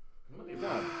 He's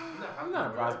not a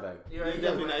prospect. Yeah, he's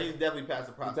definitely past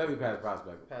the prospect. He's definitely past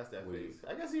prospect. Past that phase.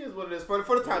 I guess he is what it is. For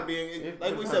the time being,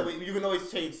 like we said, you can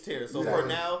always change tiers. So for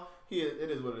now,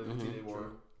 it is what it is. TJ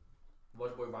Warren.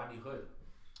 Watch boy Rodney Hood.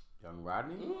 Young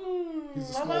Rodney? He's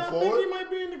a small forward? I think he might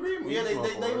be in the agreement. Yeah, they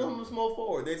labeled him a small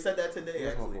forward. They said that today,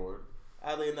 actually. Small forward.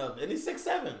 Oddly enough. And he's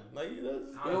 6'7". Like, he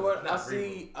does. You know what? I'll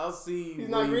see. He's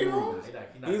not green room?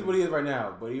 He's what he is right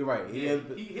now, but you're right. His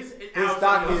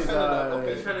stock is he's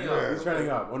trending up. He's trending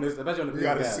up. Especially on the we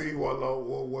got to see what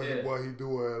he do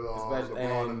at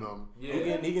LeBron and them.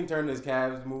 He can turn his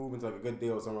Cavs move into like a good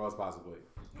deal somewhere else possibly.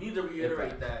 You need to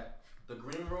reiterate that the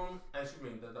green room, the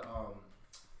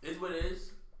is what it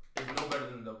is no better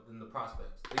than the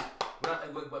prospects. But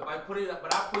I putting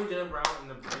Jaylen Brown in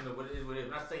the what it is, we're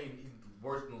not saying he's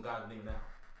worse than the guy named now.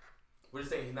 We're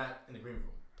just saying he's not in the green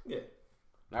room. Yeah.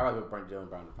 I'd rather put Jaylen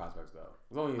Brown in the prospects though.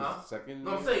 It's only his second.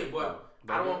 No, I'm saying, but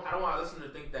I don't want our listener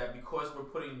to think that because we're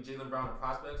putting Jaylen Brown in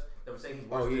prospects that we're saying he's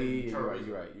worse than Trevor.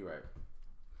 You're right.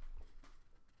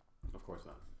 Of course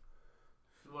not.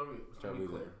 Let's be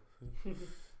clear.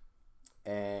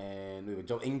 And we have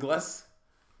Joe Ingles.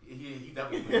 He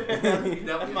definitely.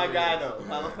 That's my guy though.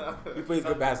 He plays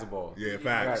good basketball. Yeah,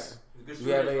 facts. Right.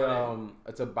 We have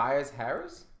a Tobias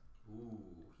Harris. Ooh.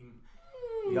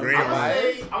 I'm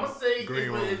gonna say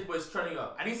it's trending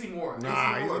up. I need to see more. He's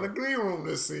in the green room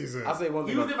this season. I'll say one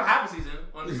thing. He was there for half a season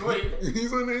on Detroit.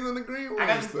 he's in the green room.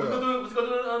 What's he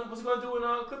gonna do in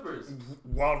Clippers?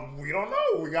 Well, we don't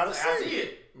know. We gotta see. I see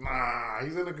it. Nah,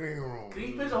 he's in the green room. Did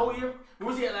he finish the whole year? Where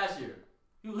was he at last year?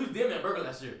 He was damn near Burger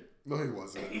last year. No, he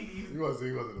wasn't. He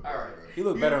wasn't a all right. He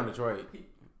looked better in Detroit.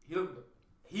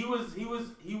 He was in the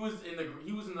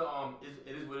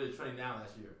it is what it is trending down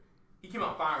last year. He came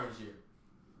out firing this year.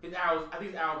 His arrows, I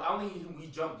don't think he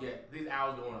jumped yet. His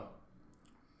arrows going up.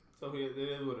 So it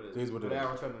is what it is. It is what it is. The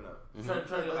arrow trending up.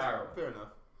 Trending up arrow. Fair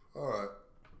enough. All right.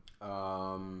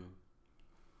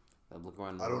 Look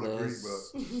around the I don't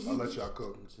list. agree, but I'll let y'all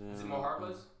cook. Is it more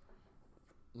Harkless?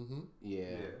 Mm-hmm.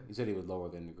 Yeah. You said he was lower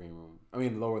than the green room. I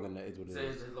mean, lower than the is what it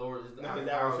is. It's lower. The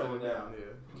arrow trending down.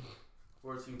 Yeah.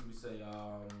 Four teams we say.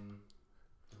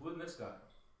 Who's the next guy?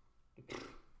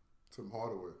 Tim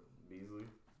Hardaway. Beasley.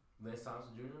 Lance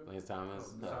Thompson Jr. Lance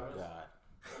Thomas. Oh God.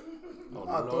 I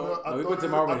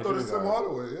thought it's Tim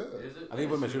Hardaway. Yeah. Is it? I think he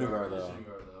put him in shooting guard though.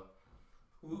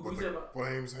 Who said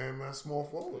Flames him that small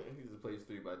forward. He just plays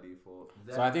 3 by default.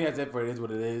 So I think that's it for it is what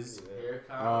it is.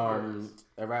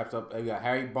 That wraps up. We got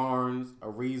Harry Barnes,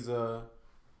 Ariza,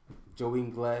 Joe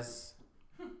Ingles,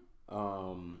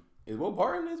 Is Will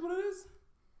Barton is what it is?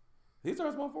 He's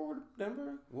our small forward,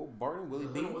 Denver. Will Barton, Willie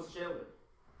D. What's Chandler?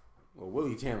 Well,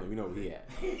 Willie Chandler, you know where he at.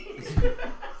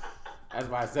 That's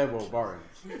why I said Will Barton.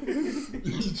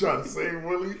 You trying to save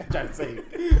Willie? I try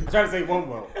to say one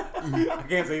Will. I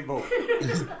can't say both.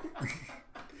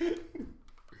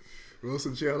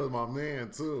 Wilson Chandler's my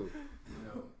man too.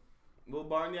 Will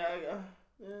Barton,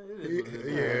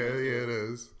 it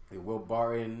is. Will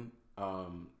Barton,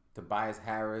 Tobias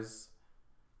Harris,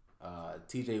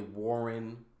 T.J.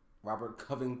 Warren, Robert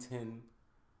Covington,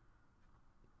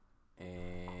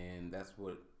 and that's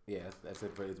what. Yeah, that's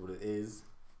it for it is what it is.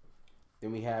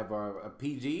 Then we have our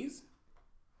PGs.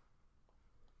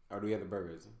 Or do we have the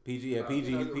burgers? PGs.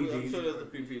 I'm sure there's the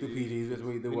PGs. The PGs. That's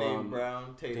what we do.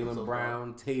 Brown, Tatum, Jaylen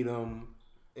Brown, Tatum,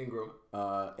 Ingram,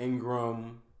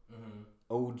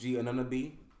 OG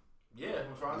Anunoby. Yeah,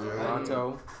 from Toronto. Yeah.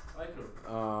 Toronto. I like her.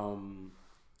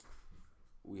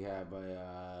 We have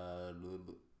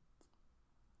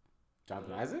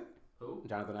Jonathan Isaac. Who?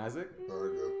 Jonathan Isaac.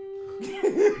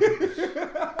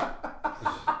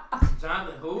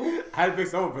 Jonathan who? I had to pick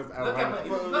someone. Look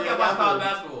at my college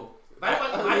basketball. I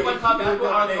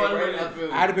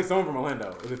had to pick someone from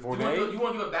Orlando. Is it Fournier? You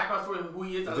want to give a background story of who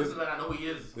he is? I listen to I know who he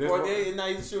is. Fournier, he's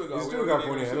a shooting guard. He's a shooting guard,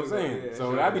 Fournier. That's what I'm saying.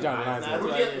 So that'd be Jonathan Isaac.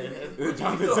 Is it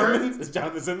Jonathan Simmons? Is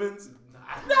Jonathan Simmons?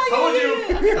 I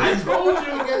told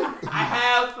you. I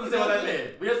have to say what I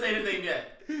did. We didn't say anything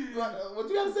yet. What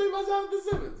you got to say about Jonathan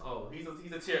Simmons? Oh,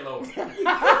 he's a tier lower.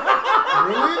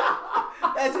 Really?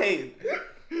 That's hate.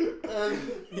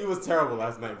 He was terrible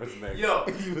last night versus Knicks. Yo.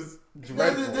 He was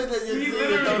dreadful. He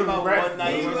literally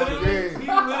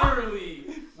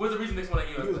was the reason Knicks won that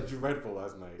game. He was dreadful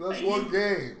last night. That's one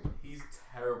game. He's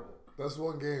terrible. That's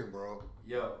one game, bro.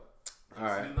 Yo. All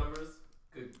right. See the numbers?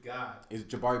 Good God. Is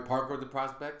Jabari Parker the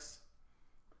prospects?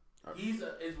 Is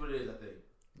what it is, I think.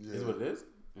 Yeah. Is what it is?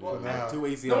 Well, now, 2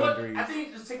 ACL You know what? injuries. I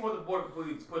think just take him off the board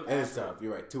completely. Put And it's tough.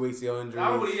 You're right. 2 ACL injuries. I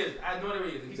don't know what he is. I know what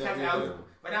he is. He's catching alley-oop.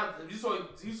 Right now, you saw him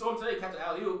today catch an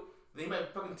alley-oop. Then he might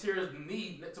fucking tear his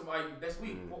knee next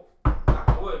week. Well, knock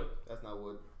on wood. That's not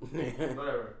wood.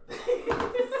 Whatever.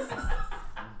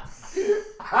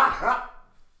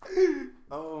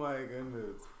 Oh my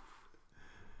goodness.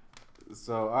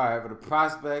 So, all right, for the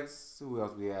prospects, who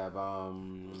else we have?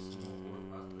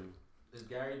 Is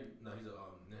Gary? No, he's a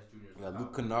Ness Jr. We got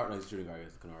Luke Kennard. No, he's shooting guard.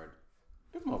 It's Kennard.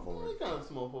 He's small forward. He's kind of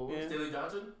small forward. Yeah. Stanley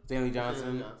Johnson. Stanley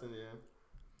Johnson. Yeah.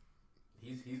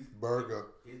 He's Burger.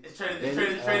 It's trending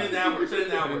downward.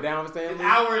 Trending down with Stanley.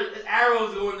 His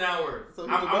arrow's going downward. So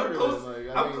I'm close.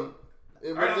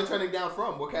 Where's it trending down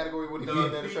from? What category would he be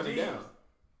in that is trending down?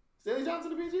 Stanley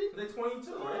Johnson, the PG? They're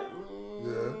 22, right?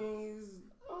 Yeah.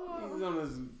 He's on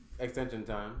his extension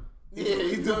time. Yeah,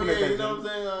 he's doing it. You know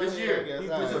what I'm saying? This year.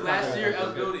 This is last year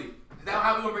eligibility. Is that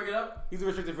how we gonna break it up? He's a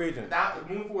restricted free agent.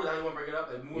 Moving forward, how you want to break it up?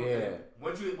 Yeah.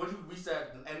 Once you reach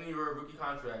that end of your rookie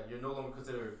contract, you're no longer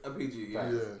considered a PG. Yeah. a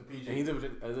PG. And he's this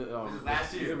is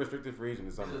last year. He's a restricted free agent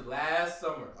this summer. This is last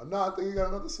summer. No, I think he got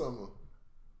another summer.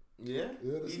 Yeah.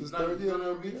 Yeah, this is his third year in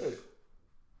the NBA.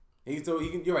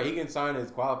 You're right. He can sign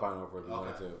his qualifying offer if he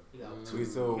wanted to. You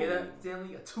hear that,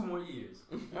 Stanley? 2 more years.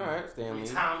 All right, Stanley.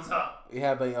 Time's up. We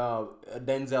have a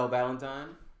Denzel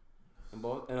Valentine in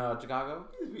Chicago.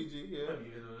 He's PG. Yeah. Maybe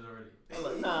it was already.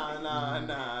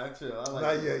 Nah, chill. I like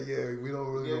Not yet. Yeah, we don't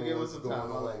really know give what's us some going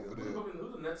time. I on like over it. there.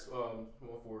 Who's the next small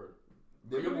forward?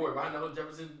 Your boy, Rondell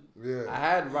Jefferson. Yeah. I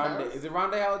had Rondé. Is it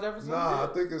Rondé Allen Jefferson? Nah, I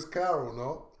think it's Carroll.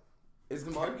 No. It's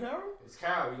Martin Carroll? It's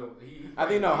Carroll. I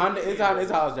think no. It's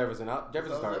Hollis Jefferson.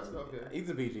 Jefferson starts. Okay. He's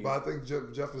a PG. But I think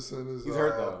Jefferson is He's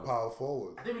hurt, though. power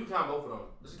forward. I think we can count both of them.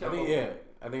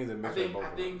 I think it's a mix of both. I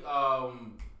think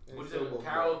what is it?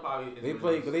 Carroll probably.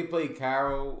 They play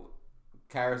Carroll,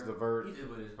 Karis LeVert. He did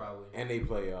what it is probably. And they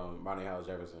play Ronnie Hollis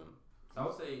Jefferson. I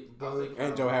would say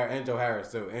and Joe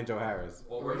Harris too. And Joe Harris.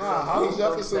 Nah, Hollis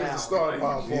Jefferson is the starting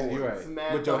power forward. You're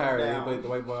right. With Joe Harris, he played the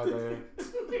white boy out there.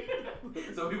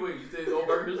 So you said all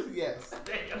burgers? Yes.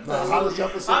 Damn. Nah, Hollis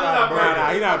Jefferson not burger.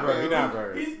 Nah, he's not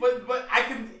burger. But I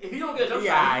can if he don't get a jump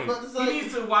shot, he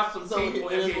needs to watch some tape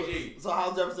on MKG. So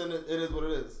Hollis Jefferson, it is what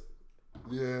it is.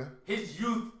 Yeah. His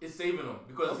youth is saving him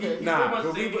because if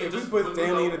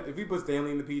we put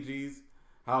Stanley in the PGs,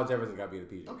 Hollis Jefferson got to be in the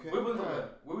PG. Okay. Where we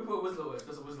put Winslow at?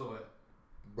 Just Winslow at?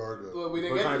 Burger. Well, we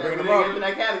didn't get to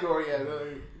that category yet.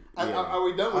 Are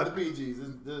we done with the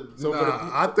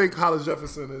PGs? I think Hollis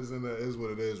Jefferson is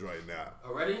what it is right now.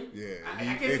 Already? Yeah. I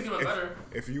can't think of it better.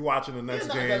 If you watching the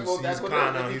next games, he's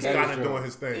kind of doing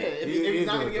his thing. Yeah, if he's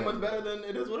not gonna get much better, then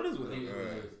it is what it is with him.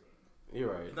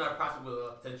 You're right. He's not a prospect with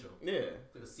potential. Yeah.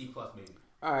 Like a C+ maybe.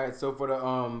 All right. So for the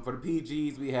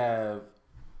PGs we have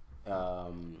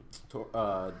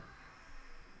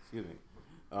Excuse me.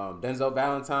 Denzel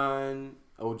Valentine,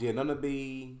 OG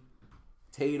Anunoby,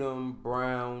 Tatum,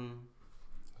 Brown.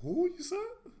 Who you said?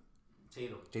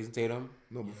 Tatum. Jason Tatum.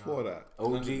 No, before that.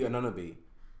 OG Anunoby.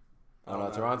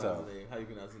 On Toronto. How you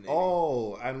pronounce his name?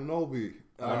 Oh, Anunoby.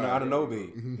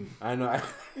 Anunoby. I know.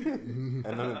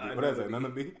 Anunoby. What is it?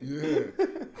 Anunoby? Yeah.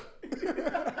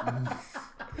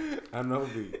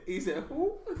 Anunoby. He said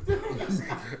who?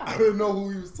 I didn't know who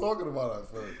he was talking about at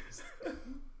first.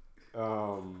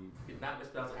 Did not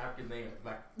mispronounce an African name.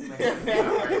 Not do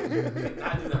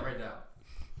that right now.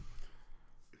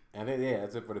 And then,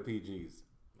 that's it for the PGs.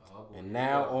 Oh, boy. And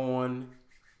now on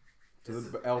to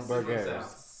the El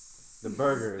Burgers. The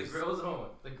burgers. The grill is on.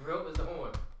 The grill is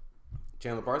on.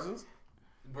 Chandler Parsons?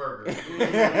 Burger.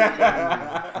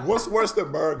 What's worse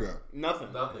than burger?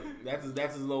 Nothing. Nothing. That's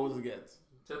as low as it gets.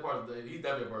 Chandler Parsons, he's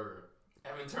definitely a burger.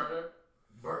 Evan Turner,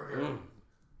 burger.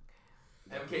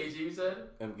 MKG, you said?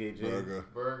 MKG.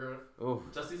 Burger. Oh.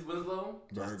 Justice Winslow?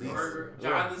 Burger.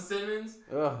 Jonathan Simmons?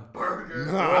 Burger.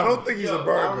 Nah, I don't think he's a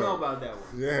burger. I don't know about that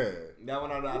one. Yeah. That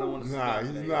one I don't want to. Nah,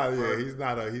 he's not. Yeah, he's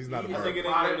not a. He's not a burger.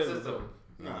 Product system.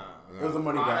 Nah. It was a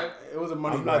money grab. It was a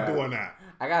money I'm grab. not doing that.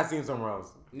 I gotta see him somewhere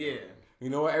else. Yeah. You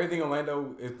know what? Everything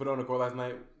Orlando is put on the court last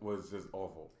night was just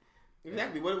awful.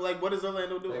 Exactly. What is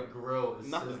Orlando doing? The grill is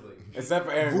Nothing. sizzling. Except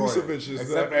for Aaron Gordon. Vucevic is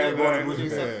Except for Aaron Gordon.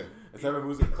 Yeah. Except for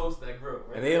Vucevic. Close to that grill.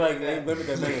 Right? And they limit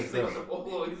that man. He's on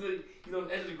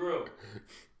the edge of the grill.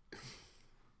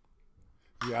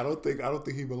 Yeah, I don't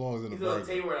think he belongs in the He's on the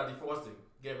burger. table right now defrosting.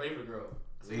 Get ready for the grill.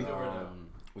 So he's over now.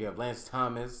 We have Lance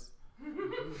Thomas.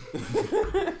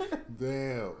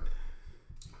 Damn.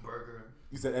 Burger.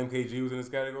 You said MKG was in this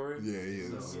category? Yeah, he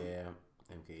is. Yeah,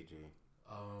 MKG.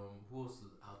 Who else is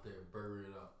out there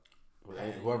burgering it up?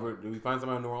 Whoever, do we find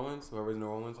somebody in New Orleans? Whoever's in New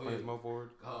Orleans playing small forward?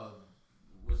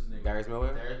 What's his name? Darius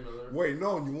Miller? Darius Miller. Wait,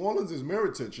 no, New Orleans is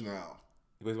Miritich now.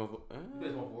 He plays small forward? He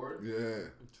plays small forward. Yeah.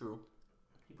 True.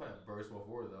 He probably burger small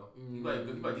forward though. He plays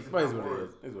decent That's small what forward. it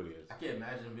is. That's what it is. I can't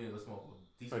imagine him being a small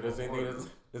decent That's the small same thing.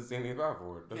 forward. That's the same thing as power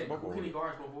forward. That's small Who can he forward.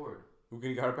 guard small forward? Who can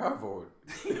he guard a power forward?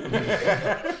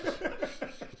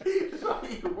 It's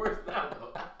probably even worse now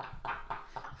though.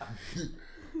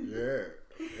 Yeah.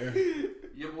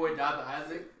 Your boy Jonathan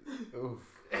Isaac. Oof.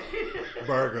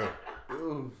 Burger.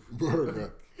 Oof.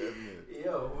 Burger.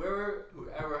 Yo,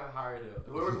 whoever hired him,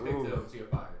 whoever picked him, should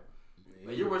get fired.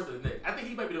 Like, you're worse than Nick. I think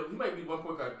he might be one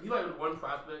point guard. He might be one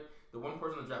prospect, the one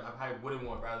person in the draft I probably wouldn't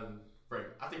want rather than Frank.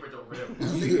 I'll take Frank over him.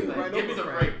 Like, give me some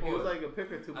Frank. He was like a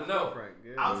pick or two I know. before Frank.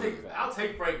 Yeah. I'll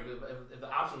take Frank if the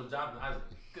option was Jonathan Isaac.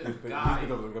 Good He's guy.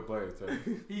 picked up some good players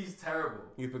too. He's terrible.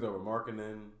 He's picked up with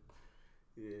Markkinen.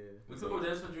 Yeah. We took over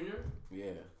Dennis Smith Jr. Yeah.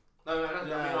 No, I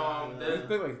mean, He's Dennis,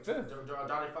 picked like fifth.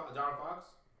 John Fox.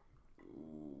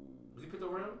 Was he picked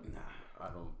over him? I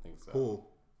don't think so. Who?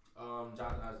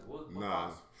 Jonathan Isaac. What Nah,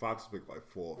 Fox? Fox picked like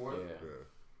fourth. Fourth?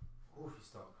 Yeah. Ooh, he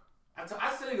stunk. I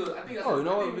said he goes. I think. Oh, you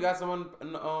know what? We got someone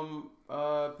in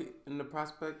the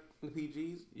prospect in the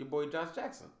PGs. Your boy Josh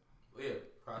Jackson. Yeah.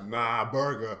 Prospect. Nah,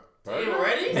 burger. Damn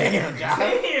already? Damn, Josh.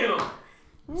 Damn.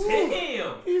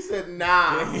 He said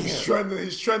nah. He's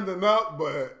trending up,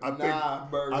 but I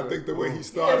think the way he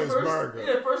started is burger. He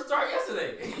had first start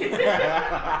yesterday.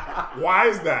 Why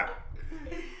is that?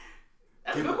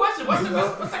 That's a good question.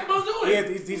 What's Sacramento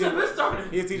doing? He's been starting.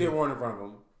 He has TJ Warren in front of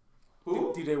him.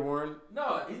 Who? TJ Warren.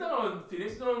 No, he's not on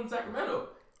Phoenix. He's on Sacramento.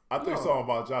 I think something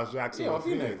about Josh Jackson. Yeah, on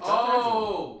Phoenix.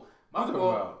 Oh, my What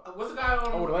fault. What's the guy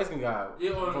on? Oh, the light skin guy.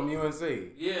 Yeah, on, from UNC.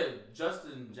 Yeah,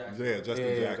 Justin Jackson. Yeah,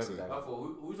 Justin Jackson. Justin My fault.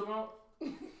 Who you talking about?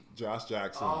 Josh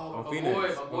Jackson. Oh, On my Phoenix. boy,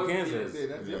 my boy On Kansas. Phoenix.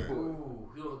 Yeah, that's your boy. Ooh,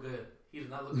 he look good. He does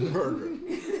not look good. Burger.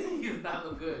 He does not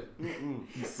look good.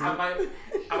 I might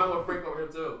want to break over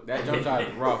him too. That jump shot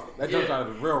is rough. That jump shot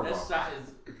is real That rough. shot is.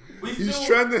 He's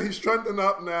trending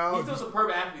up now. He's still a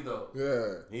superb athlete though.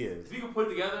 Yeah. He is. If you can put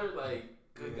it together, like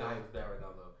good guy is bad right now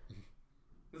though.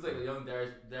 He's like a young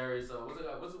Darius. What's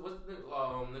the nigga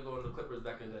on the Clippers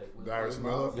back in the day? Darius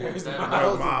Miller. Darius Miles.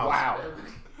 Miles. Miles. Wow.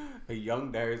 A young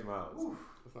Darius Miles.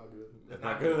 That's not good. That's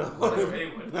not good at all.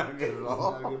 Anyone. Not good at That's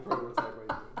all. not a good prototype right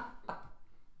there.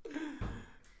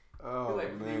 Oh,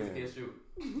 Like Davis man. can't shoot.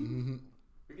 Can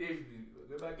you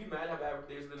imagine how bad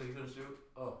Davis Lillard couldn't shoot?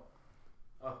 Oh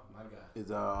my God. Is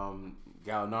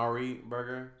Gallinari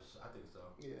burger? I think so.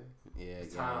 Yeah. Yeah,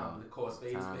 It's time to call a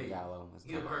spade a Tom spade. Gallo. It's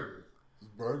Get a time. burger. It's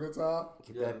burger time.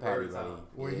 Get Yeah, that patty burger ready. time.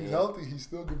 When Yeah. he's healthy, he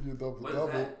still give you a double What is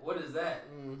double. that? What is that?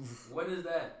 What is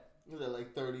that? Was that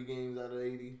like 30 games out of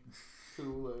 82?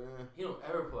 He don't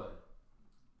ever play.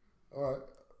 All right.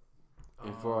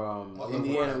 And for Oh,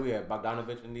 Indiana, we have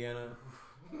Bogdanovich, Indiana.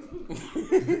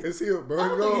 Is he a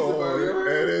burger? he's a burger.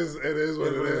 It is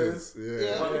what it is.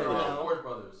 Yeah. Morris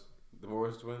brothers. The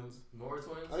Morris twins. Morris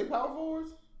twins. Are they power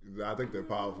forwards? I think they're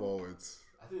power forwards.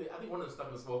 I think one of them stuck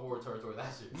in the small forward territory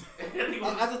last year.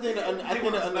 I just think the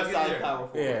undersized power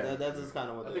forward. Yeah. That's just kind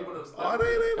of what I they think one are. of them Oh, stuck.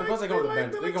 they Plus they go with the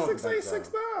bench. They go with the 6'8", bench.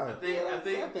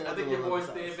 6'9". I think your boy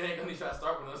Stan Van gonna try to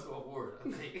start with us small forward.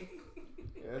 I think.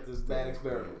 Yeah, that's just bad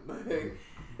experiment.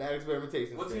 Bad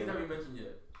experimentation. What team have you mentioned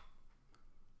yet?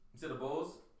 You said the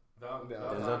Bulls.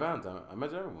 Denzel Valentine. I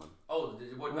mentioned everyone. Oh,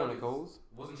 what Nuggets? Coles.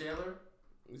 Wasn't Chandler?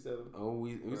 We said him. Oh,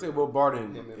 we say Will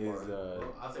Barton Him and is. Barton.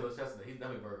 I'll say Westchester. He's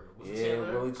definitely Burger. Wasn't Yeah,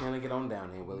 Chandler? Willie Chandler, get on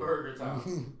down here, Willie. Burger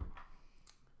time.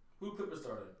 Who Clippers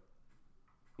started?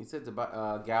 He said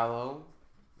Gallo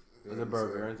was a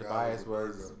burger, and Tobias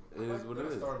was it is what it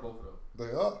is. Started both of them.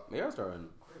 They are. They are starting.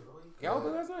 Gallo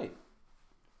played last night.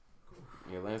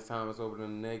 Yeah, Lance Thomas over to the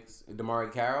Knicks. DeMar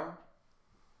Carroll.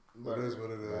 It is what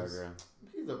it is. Burger.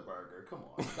 He's a burger. Come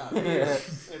on. Stop it.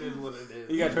 It is what it is.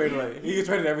 He got traded he gets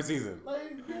traded every season. Like,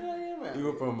 yeah, man. He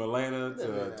went from Atlanta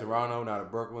to Toronto, now to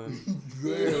Brooklyn. He's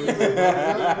really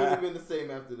been the same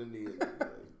after the knee.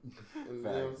 You know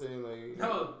what I'm saying? Like,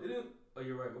 No, it didn't. Oh,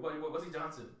 you're right. What about Wesley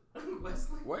Johnson?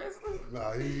 Wesley?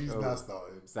 Nah, he's not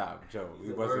starting. Stop, Joe. He's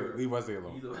Leave Wesley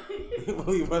alone. He's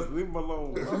Leave him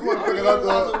alone. If you want to pick it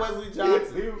up, Wesley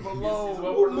Johnson. Leave him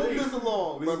alone. Move this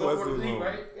along, Leave brother. Wesley alone.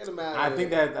 Right? Get him out I of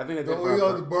think here. that the only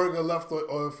other burger left,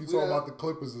 or if you talk Yeah. about the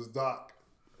Clippers, is Doc.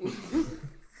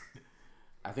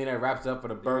 I think that wraps up for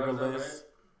the burger wraps up, list.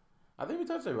 I think we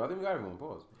touched everyone. I think we got everyone.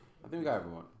 Pause. I think we got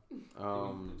everyone.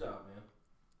 Good job, man.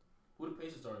 Who the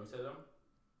Pacers started? We said them?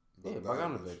 Yeah,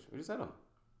 Bogdanovich. We just said him.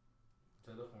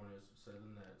 Said the Hornets. Said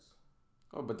the Nets.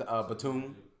 Oh, but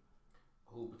Batum.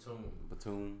 Who? Batum.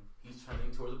 Batum. He's trending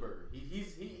towards the burger. He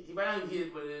right now he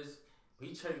is what it is.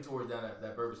 He's trending towards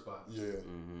that burger spot. Yeah.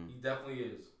 Mm-hmm. He definitely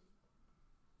is.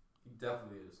 He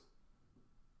definitely is.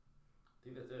 I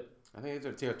think that's it. I think it's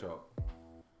a tier talk. I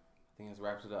think this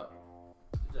wraps it up.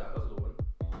 Good job. That was a good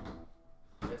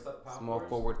one. Next up, power Small forwards.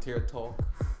 forward tier talk.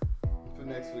 For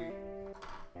next week.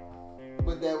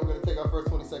 With that, we're going to take our first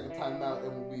 20-second timeout,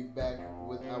 and we'll be back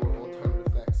with our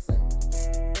alternative facts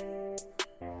segment.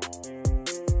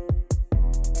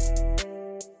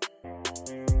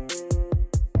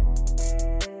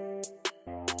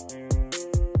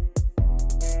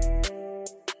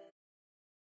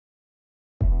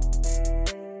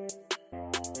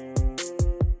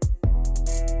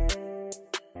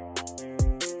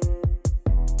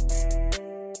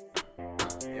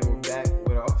 And we're back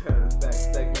with our alternative facts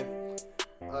segment.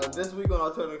 This week on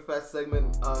Alternative Facts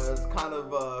segment is kind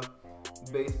of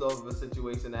based off of a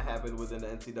situation that happened within the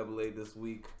NCAA this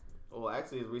week. Well,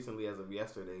 actually, as recently as of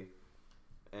yesterday.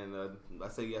 And I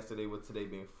say yesterday with today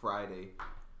being Friday.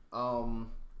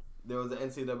 There was an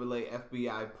NCAA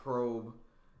FBI probe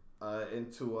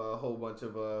into a whole bunch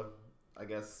of,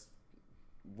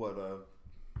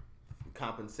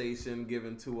 compensation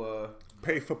given to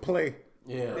Pay for play.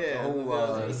 Yeah. Yeah, The whole,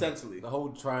 essentially. The whole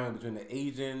triangle between the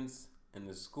agents and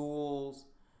the schools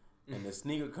and the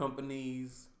sneaker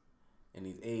companies and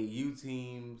these AAU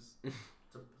teams. It's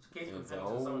a case of It's the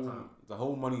the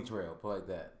whole money trail, put like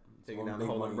that. Taking One down the big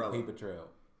whole money umbrella. paper trail.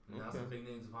 Now some big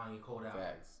names are finally called out.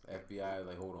 Facts. FBI,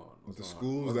 like, hold on. What's The going on?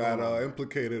 schools What's that going on? are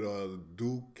implicated are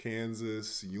Duke,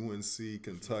 Kansas, UNC,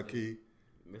 Kentucky,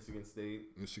 Michigan State.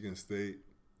 Michigan State,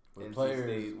 with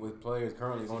NC players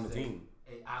currently NC on the State. team.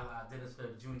 A la Dennis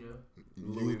Smith Jr.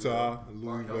 Utah,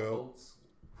 Markel Louisville, Fultz,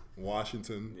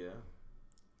 Washington, Yeah.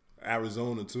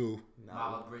 Arizona too.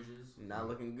 Miles Bridges. Not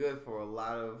looking good for a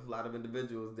lot of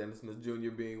individuals. Dennis Smith Jr.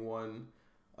 being one.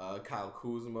 Kyle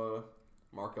Kuzma,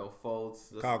 Markel Fultz.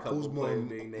 Just Kyle a couple Kuzma, players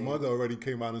being named. mother already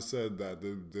came out and said that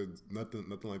there's nothing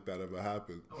like that ever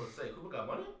happened. I would say Cooper got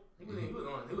money. He was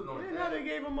on Yeah, they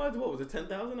gave him much. What was it?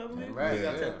 10,000, I believe. Right, He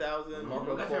got yeah. 10,000.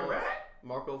 Markel Got that Fultz. rat.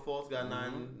 Markel Fultz got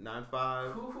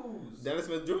 9.5. Who's? Dennis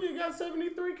Smith Jr. got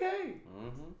 73K.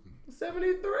 Mm-hmm.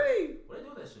 73. What they do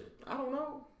with that shit? I don't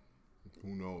know. Who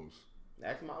knows?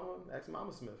 Ask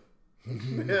Mama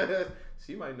Smith.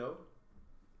 She might know.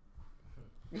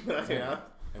 Yeah.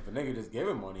 If a nigga just gave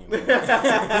him money, like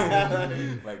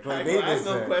Clay I Davis ask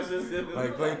no said. questions.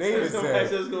 Like Clay Davis no said.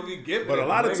 questions gonna be given. But a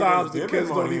lot of nigga times just the give kids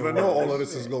him don't money even on know that all of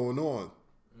this shit. is going on.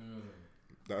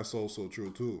 That's also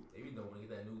true too. They be knowing when they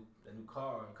get that new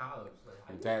car in college. Like, how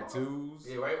And you get a car? tattoos.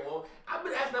 Yeah, right. Well, I've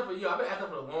been asking that for you. I've been asking that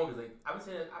for the longest. Like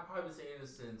I've probably been saying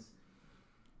this since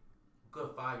good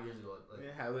 5 years ago.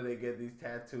 Like, how did they get these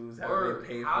tattoos? How did they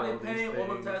pay for how all they pay these all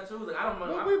them things? tattoos? Like, I don't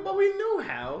know. But we knew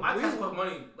how. My tattoo cost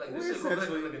money. Like this shit goes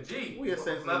like a G. We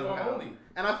essentially knew how. Only.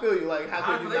 And I feel you. Like,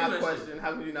 how could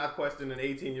you not question an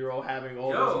 18-year-old having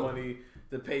all this money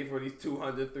to pay for these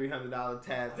 $200, $300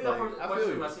 tats? I think I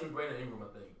feel you. I seen Brandon Ingram,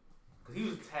 I think, because he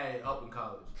was tatted up in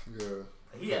college. Yeah.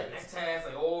 Like, he had neck tats,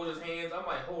 like all his hands. I'm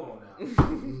like, hold on now.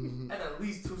 And at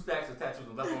least 2 stacks of tattoos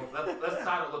on left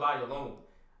side of the body alone.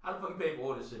 How the fuck you pay for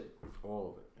all this shit?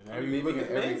 All of it. Maybe his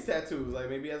man's tattoos. Like,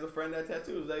 maybe he has a friend that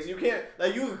tattoos. Like, you can't,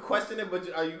 like, you can question it, but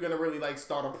are you gonna really like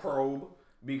start a probe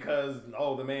because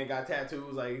the man got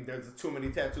tattoos? Like, there's too many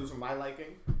tattoos for my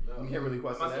liking. You can't really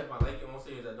question that. My liking on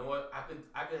stage, that, you know what?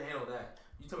 I could handle that.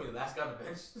 You told me the last guy on the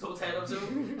bench so tatted up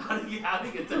too. How did he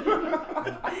get tatted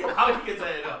up? How did he get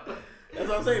tatted up? That's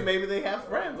what I'm saying. Maybe they have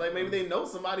friends. Like, maybe they know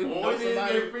somebody who knows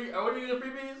somebody. What do you get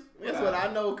freebies? That's what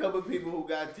I know. A couple of people who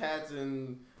got tats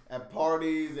at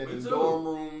parties and in dorm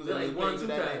rooms and like 1 or 2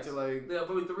 tats. Like, yeah,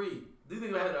 probably 3. These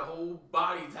niggas had a whole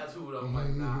body tattooed. I'm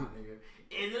like, nah, nigga.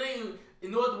 And it ain't. You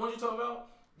know what? The ones you talk about,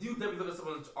 you definitely look at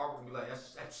someone's artwork and be like,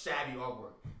 that's shabby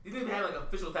artwork. These niggas had like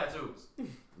official tattoos.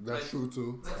 That's true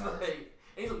too. Like,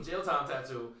 ain't some jail time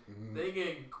tattoo. They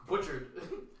getting butchered.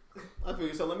 I feel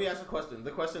you. So let me ask a question.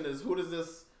 The question is, who does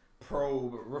this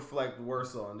probe reflect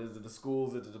worse on? Is it the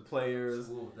schools? Is it the players?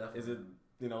 Is it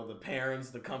the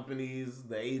parents, the companies,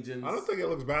 the agents? I don't think it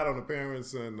looks bad on the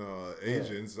parents and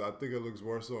agents. I think it looks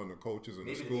worse on the coaches and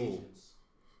the school.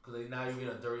 Because now you're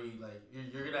gonna dirty, like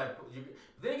you're gonna.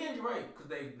 Then again, you're right.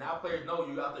 Because now players know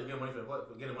you out there getting money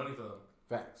for them.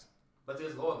 Facts. But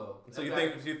there's law though. So you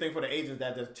think for the agents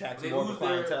that just checks more of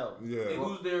clientele? Yeah. They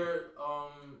lose their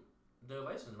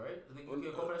license, right? I think you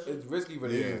can go for that shit. It's risky for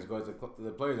the agents because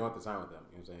the players don't have to sign with them.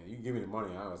 You know what I'm saying? You can give me the money,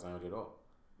 I don't have to sign with you at all.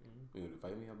 You want to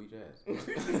fight me? I'll beat your ass.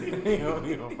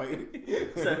 you don't fight me.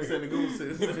 Send the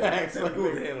gooses. Send the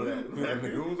goons to handle that. Send the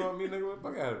goons on me, nigga. What the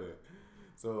fuck out of there?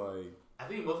 So like, I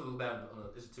think most of it was bad on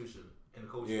the institution and the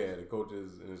coaches. Yeah, the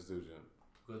coaches and institution.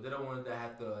 Because they're the ones that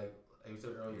have to like you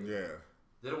said earlier. Yeah.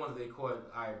 They're the ones that they caught.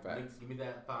 All right, give me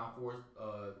that Final Four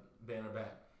banner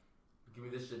back. Give me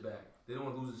this shit back. They don't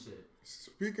want to lose this shit.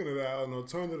 Speaking of that, an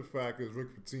alternative fact is Rick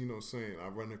Pitino saying, "I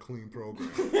run a clean program."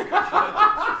 This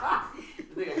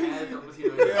nigga had no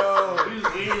Pitino. Yo,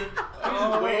 he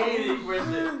was waiting for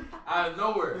shit out of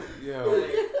nowhere. Yo,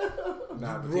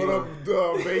 brought up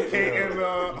the vacating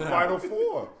Final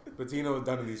Four. Pitino is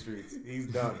done in these streets. He's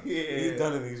done. He's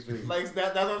done in these streets. Like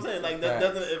that's what I'm saying. Like that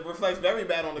doesn't. It reflects very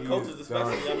bad on the coaches,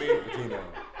 especially. I mean, Pitino.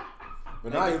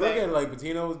 But now you look at it like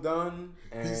Pitino's done.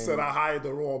 And he said I hired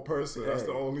the wrong person. That's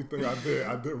the only thing I did.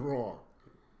 I did wrong.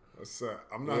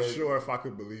 I'm not sure if I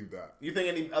could believe that. You think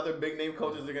any other big name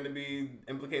coaches are going to be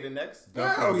implicated next?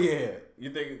 Hell yeah. You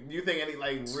think any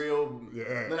like real?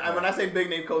 Yeah. When I say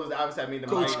big name coaches, obviously I mean the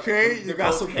Coach Mike, K. You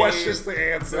got some questions to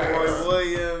answer. Roy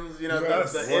Williams, the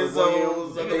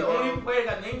Izzos. The only player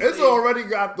got named. Izzo already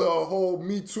got the whole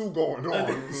Me Too going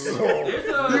on, so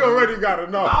he already got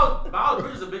enough. Miles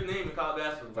Bridges is a big name in college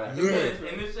basketball. Yeah.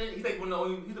 In this shit, he's like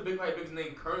he's the biggest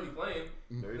name currently playing.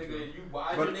 Nigga,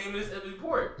 why'd your name in this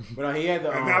report? But he had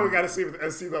the. And now we got to see if the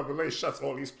NCAA shuts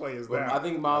all these players down. I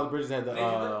think Miles Bridges had the.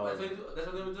 That's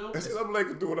what they would do. NCAA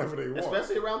can do whatever they want,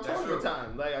 especially around tournament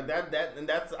time. Like I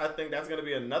think that's gonna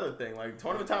be another thing. Like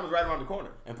tournament time is right around the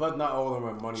corner. And plus, not all of them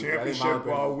are money. Championship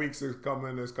weeks is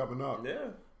coming up. Yeah,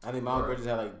 I think Miles Bridges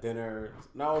had like dinner.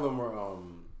 Not all of them were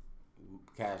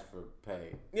cash for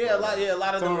pay. Yeah, a lot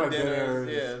of them were like dinners.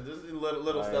 Yeah, just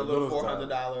little stuff, little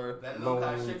 $400. That little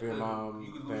kind of shit,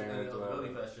 you could lose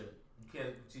eligibility for that shit. You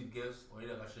can't receive gifts or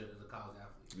any of that shit as a college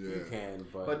athlete. Yeah. You can,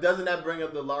 but doesn't that bring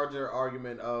up the larger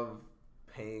argument of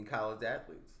paying college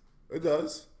athletes? It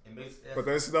does. But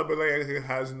the NCAA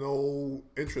has no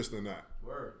interest in that.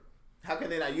 Word. How can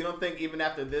they not? You don't think even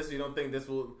after this, you don't think this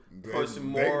will push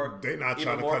more? They're not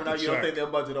trying to cut the check. You don't think they'll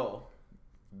budge at all?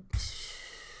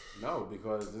 No,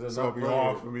 because there's it's gonna be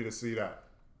hard for me to see that.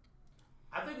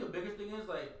 I think the biggest thing is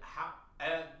like how,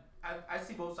 and I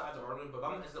see both sides of the argument, but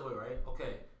I'm in the way, right?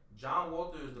 Okay, John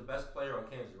Walter is the best player on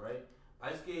Kansas, right?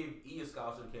 I just gave E a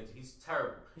scholarship to Kansas. He's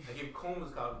terrible. I gave Coleman a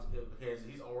scholarship to Kansas.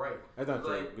 He's all right. That's not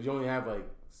true. But you only have like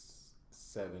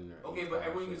 7 or 8. Okay, but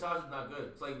everyone you get scholarship is not good.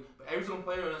 It's like every single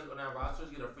player on that roster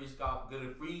get a free get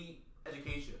a free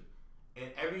education,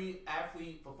 and every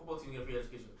athlete for football team get a free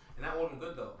education, and that wasn't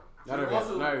good though. Not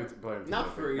every player.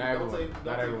 Not free. Not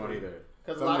everyone either.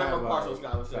 Because a lot of them are partial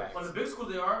scholarships. On the big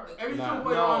schools, they are. Like, every school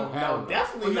play No,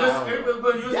 definitely not.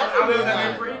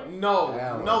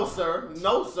 No, sir.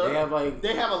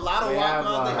 They have a lot of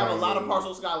walk-ons. They have a lot of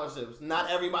partial scholarships. Not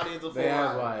everybody is a full. They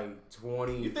have like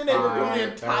 20. You think they recruit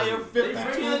the entire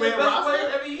 52-man roster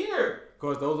every year?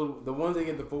 Because those are the ones they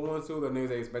get the full ones to. The niggas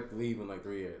they expect to leave in like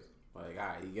 3 years. Like, all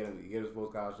right, you get his full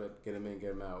scholarship, get him in,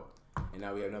 get him out. And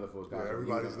now we have another full scholarship. Yeah,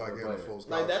 everybody's not getting a full scholarship.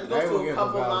 Like that goes to a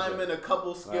couple linemen, a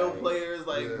couple skilled players,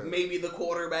 maybe the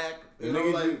quarterback. The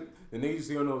niggas you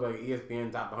see on those like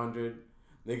ESPN top 100,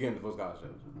 they getting the full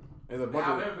scholarship. There's a bunch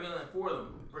of bringing like 4 of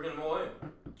them, bringing them all in.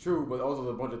 True, but also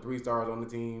a bunch of 3 stars on the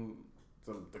team.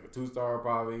 Some like a 2-star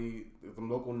probably. Some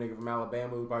local nigga from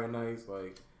Alabama who's probably nice.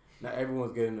 Like not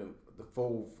everyone's getting the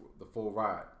full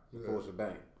ride, the full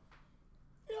shebang.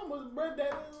 Yeah, how much bread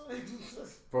that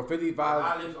is? For 55. A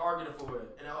lot of niggas are getting full bread,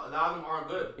 and a lot of them aren't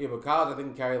good. Yeah, but college I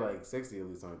think carry like 60 at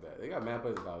least something like that. They got mad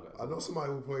players in college. I know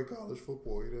somebody who played college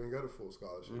football. He didn't get a full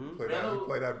scholarship. Mm-hmm. He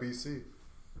played at BC.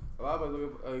 A lot of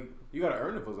like you gotta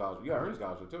earn the full scholarship. You gotta earn a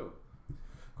scholarship too.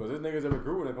 Because this niggas that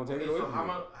recruiting are gonna take it away from you.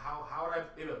 How would I?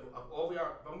 If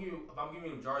I'm giving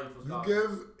you a majority for scholarship, you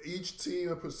give each team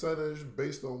a percentage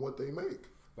based on what they make.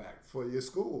 Facts. For your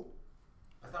school.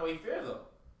 That's not really fair though.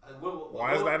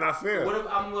 Why is that not fair? What if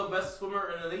I'm the best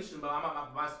swimmer in the nation, but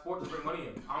my sport doesn't bring money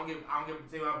in? I don't give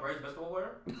the team I'm best football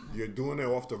player. You're doing it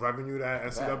off the revenue that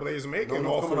NCAA is making,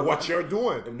 off of what you're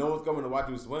doing. If no one's coming to watch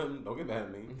you swim, don't get mad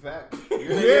at me. In fact,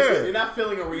 you're not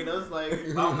filling arenas, like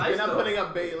you're not putting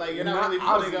up you're not really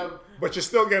putting up. But you're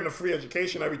still getting a free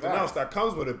education, everything else that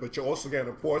comes with it. But you're also getting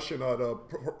a portion of the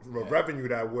revenue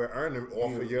that we're earning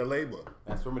off of your labor.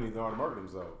 That's swimming needs to know how to market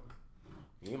themselves.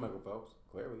 You ain't Michael Phelps,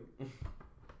 clearly.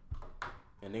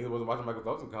 And niggas wasn't watching Michael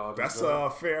Phelps in college. That's a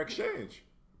fair exchange.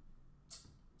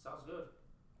 Sounds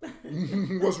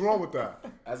good. What's wrong with that?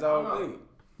 That's how it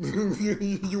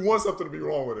be. You want something to be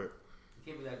wrong with it. It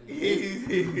can't be that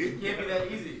easy. It can't be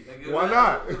that easy. Why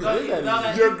not?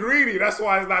 You're greedy. That's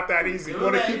why it's not that easy. You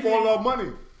want to keep all our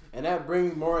money. And that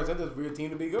brings more incentives for your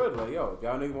team to be good. Like, yo, if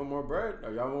y'all niggas want more bread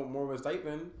or y'all want more of a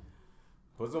stipend,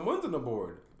 put some wins on the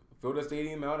board. Fill the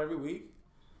stadium out every week.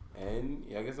 And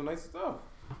yeah, get some nice stuff.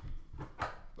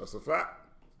 That's a fact.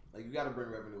 Like you got to bring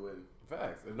revenue in.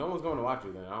 Facts. If no one's going to watch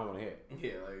you, then I don't want to hear it.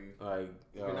 Yeah, if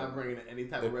you're not bringing any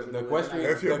type of revenue.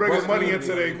 If you're bringing money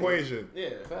into the equation. Yeah.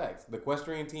 Facts. The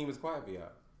equestrian team is quiet for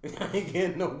y'all. I ain't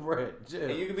getting no bread. Chill.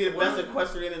 And you can be the best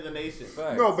equestrian in the nation.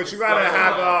 Facts. No, but you gotta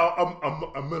have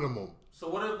a minimum. So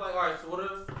what if what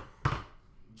if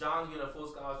John's getting a full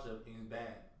scholarship and he's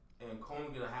bad, and Cone's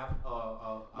getting a half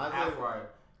ride?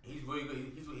 He's really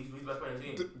good. He's best player in the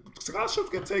team. Scholarships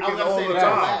get taken all the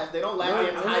time. They don't last the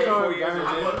entire 4 years.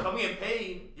 If I'm getting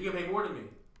paid, you're gonna pay more than me.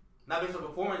 Not based on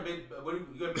performance, but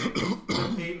you're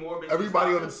gonna pay more.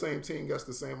 Everybody on the same team gets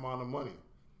the same amount of money.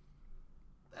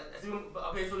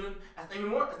 Okay, so then that's even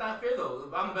more. It's not fair though.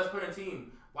 If I'm the best player in the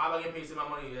team, why am I getting paid the same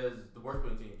amount of money as the worst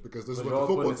player in the team? Because this is what the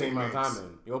football team makes.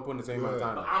 You're all putting the same amount of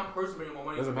time in. But I'm personally bringing more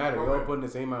money. Doesn't matter. You're all putting the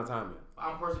same amount of time in.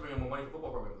 I'm personally bringing more money for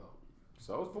football program though.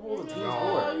 So football's a team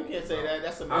sport. You can't say that.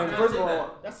 That's semantics. First of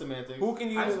all, that's semantics. Who can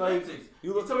you like?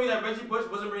 You tell me that Reggie Bush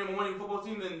wasn't bringing more money to the football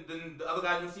team than the other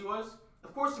guy in UC was?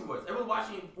 Of course he was. Everyone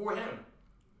watching for him.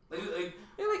 Like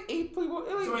 8 people.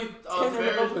 Like 10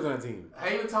 players on the team. How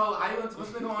you gonna tell? What's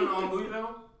the nigga on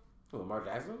Louisville? Lamar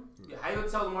Jackson? Yeah. How you gonna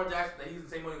tell Lamar Jackson that he's the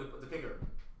same money as the kicker?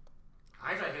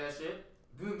 I ain't trying to hear that shit.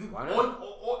 Why not?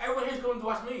 Everyone here's coming to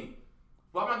watch me.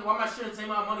 Why am I sharing the same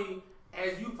amount of money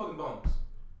as you fucking bums?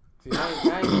 See,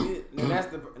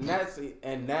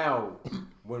 and now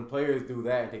when players do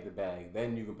that and take the bag,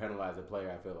 then you can penalize the player.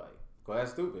 I feel like, cause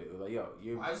that's stupid. Like, yo,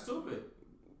 why is stupid?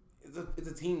 It's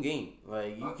a team game.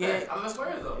 Like you can't. I'm the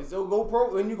player though. So go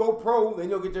pro. When you go pro, then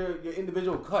you'll get your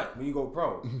individual cut when you go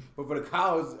pro. But for the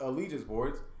college elite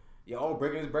sports, you're all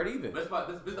breaking his bread even. This is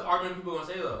the argument people gonna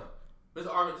say though. This is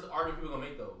the argument people gonna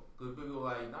make though. Cause people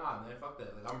are like, nah, man, fuck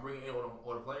that. Like I'm bringing in all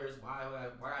the players. Why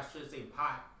I should say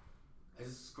pot? I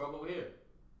just scrub over here.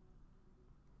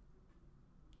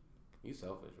 You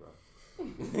selfish, bro.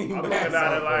 I'm looking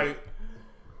at it like,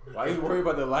 why you worry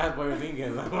about the last player team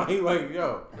games? Why you like,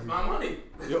 yo? It's my money.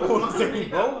 You're all the same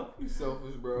boat. You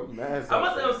selfish, bro. I'm not saying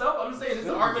I'm selfish. I'm just saying this is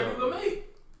the argument people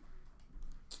make.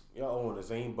 Y'all on the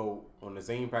same boat, on the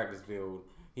same practice field.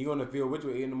 He on the field with you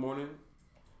at 8 in the morning.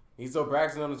 He's still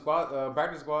practicing on the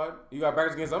practice squad. You got to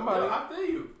practice against somebody. Yo, I feel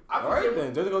you. All right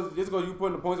then. Just because you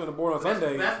putting the points on the board on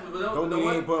Sunday, don't mean he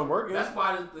ain't putting work in. That's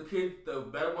why the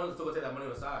better ones, still gonna take that money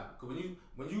on the side. Because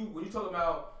when you talk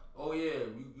about, oh yeah,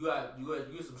 you got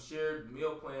some shared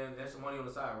meal plan, extra money on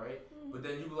the side, right? Mm-hmm. But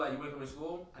then you be like, you went from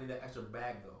school, I need that extra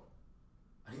bag though.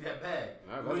 I need that bad.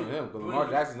 That's on him. Because Lamar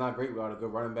Jackson's not great without a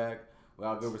good running back,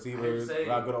 without good receivers,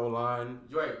 without good O-line.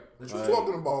 You're right. What you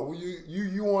talking about?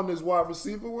 You on this wide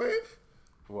receiver wave?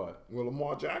 What? With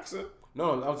Lamar Jackson?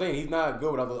 No, I'm saying he's not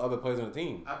good without the other players on the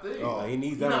team. I think he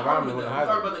needs that environment. He's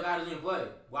arguing about the guy that didn't play.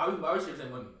 Why we should say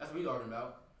money? That's what he's arguing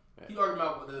about. Yeah. He's arguing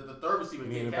about the third receiver. You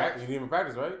didn't even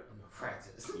practice, right?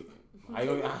 Practice. How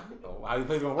you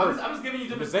plays gonna work? I'm just giving you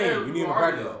different scenarios. You need to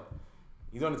practice.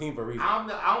 He's on the team for a reason. I don't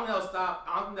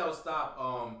think that'll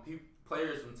stop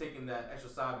players from taking that extra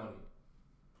side money.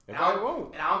 It probably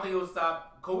won't. And I don't think it will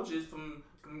stop coaches from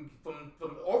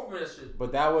offering that shit.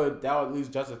 But that would at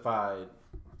least justify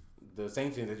the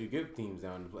sanctions that you give teams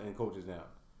now and coaches now.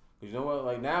 Because you know what?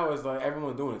 Like now it's like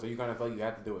everyone's doing it, so you kind of feel like you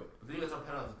have to do it. But then you got some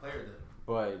penalties as a player then.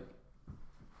 But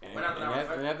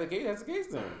that's the case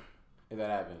then, if that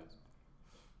happens.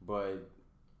 But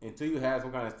until you have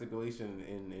some kind of stipulation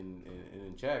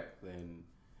in check, then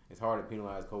it's hard to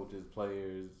penalize coaches,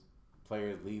 players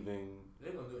leaving. They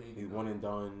ain't gonna do anything. He's one and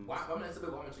done. Why? I'm gonna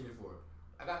change it for.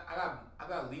 I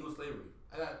got legal slavery.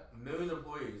 I got millions of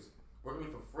employees working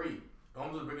me for free. No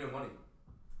one's bringing in money,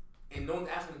 and no one's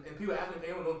asking. And people asking me,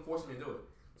 no one's forcing me to do it.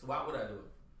 So why would I do it?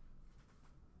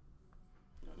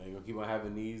 They're gonna keep on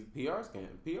having these PR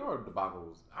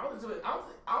debacles. I don't think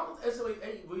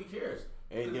NCAA really cares.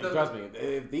 Trust me,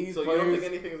 if these so players, you don't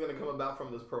think anything is gonna come about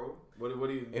from this probe? What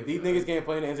do you? If these niggas can't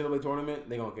play in the NCAA tournament,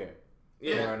 they gonna care.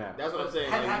 Yeah, right now. That's what I'm saying.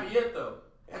 It hasn't happened yet, though.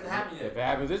 It hasn't happened yet. If it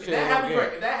happens this year,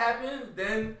 if that happens,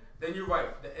 then you're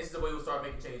right. The NCAA will start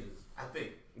making changes. I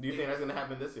think. Do you think that's gonna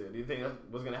happen this year? Do you think that's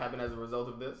what's gonna happen as a result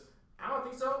of this? I don't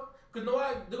think so. Because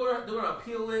they're gonna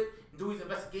appeal it, do these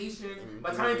investigations.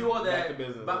 By the time you do all that,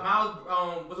 but Miles,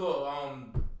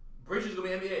 Bridges is gonna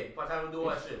be NBA. By the time we do all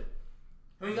that shit,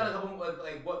 we got a couple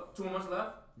like 2 more months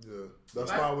left. Yeah,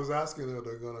 that's why I was asking if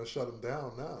they're gonna shut him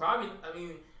down now. Probably. I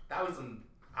mean, that was some.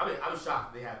 I was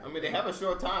shocked they happened. I mean, they have a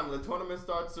short time. The tournament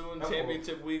starts soon.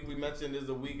 Championship week, we mentioned, is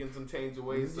a week and some change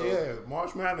away. So yeah,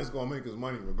 March Madness gonna make his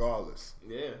money regardless.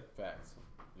 Yeah, facts.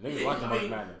 Niggas watching March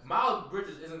Madness. Miles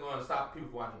Bridges isn't gonna stop people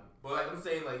from watching. But like I'm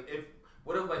saying, like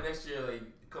what if like next year, like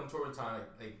come tournament time,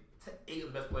 like 8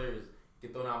 of the best players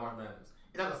get thrown out of March Madness?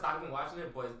 It's not gonna stop people from watching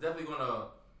it, but it's definitely gonna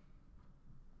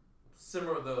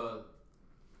simmer the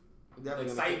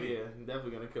excitement.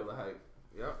 Definitely gonna kill the hype.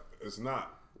 Yep. It's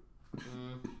not.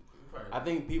 I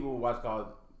think people watch college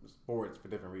sports for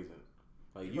different reasons.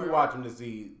 Like you watch them to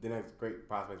see the next great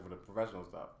prospects for the professional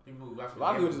stuff. A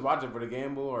lot of people just watch it for the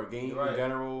gamble or game in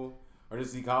general, or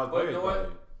just see college players. You know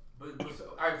what? But so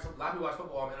a lot of people watch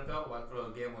football and NFL watch for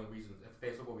gambling reasons and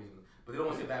fantasy football reasons, but they don't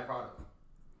want to see a bad product.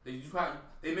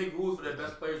 They make rules for their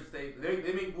best players to stay.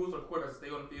 They make rules for the quarterbacks to stay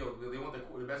on the field. They want the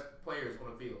best players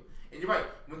on the field. And you're right.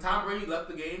 When Tom Brady left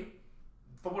the game,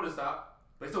 football didn't stop,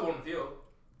 but they still won the field.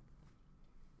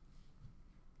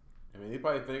 I mean, they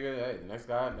probably figured, hey, the next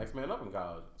man up in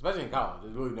college, especially in college,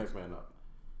 it's really next man up.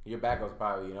 Your backup's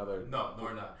probably another. No,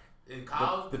 we're not. In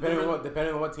college, depending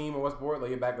on what team or what sport, like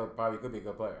your backup probably could be a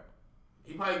good player.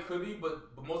 He probably could be, but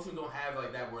most teams don't have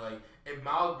like that. Where like if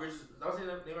Miles Bridges, I was saying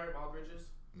that name right, Miles Bridges.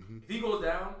 Mm-hmm. If he goes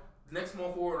down, the next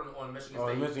small forward on Michigan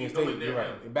State. Michigan State, you're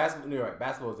right. Basketball, you're right.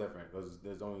 Basketball is different because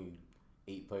there's only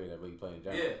 8 players that really play in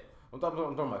general. Yeah. I'm talking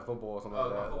about football or something like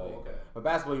that. Football, okay. But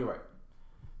basketball, you're right.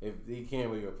 If you can't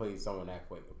really replace someone that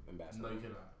quick in basketball. No, you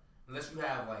cannot. Unless you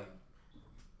have like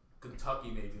Kentucky,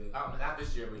 maybe. I don't know, not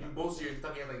this year, but both years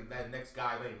Kentucky has like that next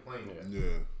guy that ain't playing. Yeah.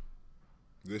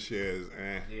 This year is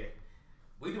Yeah.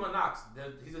 What do you do with Knox?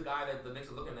 He's a guy that the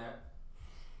Knicks are looking at.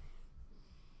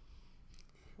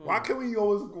 Why can't we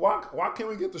always? Why can't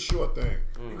we get the short thing?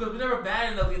 Because we're never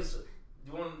bad enough to get.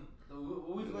 You want? I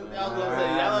was gonna say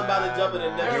y'all about to jump in the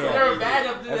next. We're never bad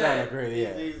enough to do that. That's not great. Yeah.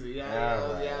 It's easy.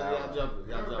 Yeah, jump.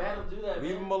 Never bad enough to do that.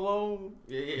 Leave him alone.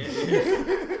 Yeah.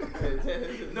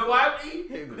 No, why me?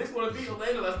 The Knicks want to beat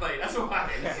Orlando last night. That's why.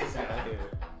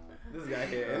 This guy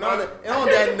here. And on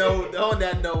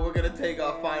that note, we're gonna take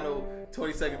our final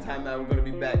 20-second timeout. We're gonna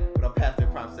be back with our Past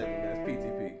and Prime segment. That's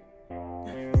PTP.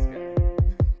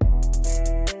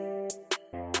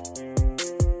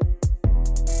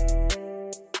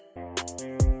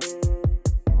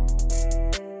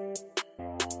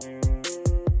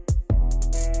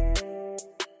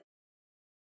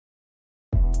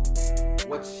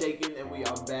 What's shaking? And we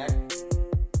are back.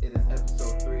 It is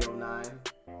episode 309.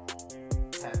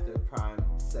 Past and Prime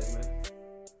segment.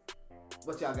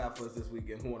 What y'all got for us this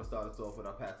weekend? Who want to start us off with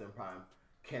our Past and Prime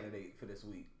candidate for this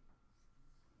week?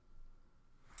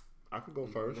 I could go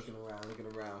first. Looking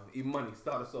around. E-Money,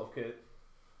 start us off, kid.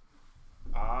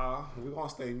 We're gonna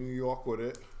stay in New York with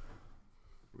it.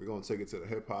 We're gonna take it to the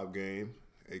hip hop game,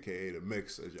 aka the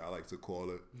mix, as y'all like to call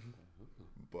it.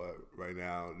 But right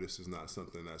now, this is not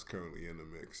something that's currently in the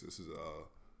mix. This is a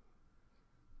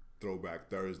Throwback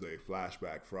Thursday,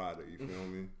 Flashback Friday. You feel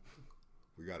me?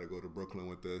 We got to go to Brooklyn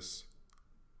with this.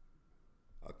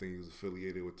 I think he was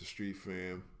affiliated with the Street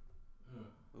Fam.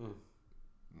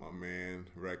 My man,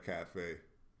 Red Cafe.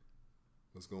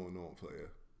 What's going on,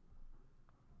 player?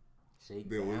 Shake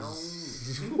there down.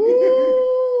 Was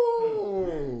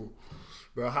Woo!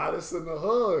 The hottest in the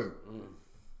hood.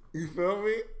 You feel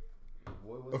me?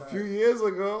 A few years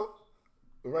ago,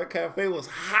 the Red Cafe was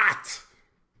hot.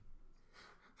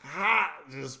 Hot.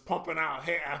 Just pumping out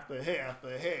hit after hit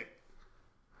after hit.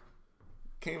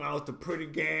 Came out with the Pretty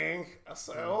Gang. I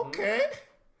said, okay.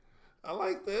 I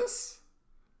like this.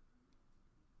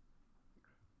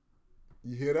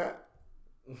 You hear that?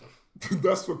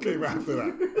 That's what came after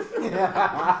that.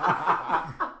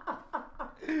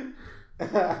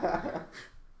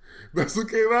 That's what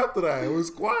came after that. It was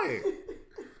quiet.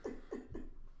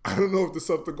 I don't know if there's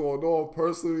something going on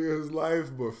personally in his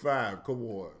life, but Fab, come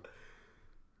on.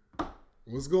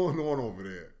 What's going on over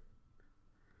there?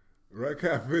 Red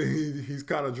Cafe, he's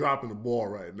kind of dropping the ball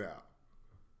right now.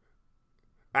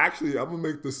 Actually, I'm going to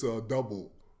make this a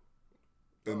double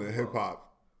in the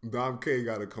hip-hop. Dom K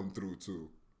got to come through, too.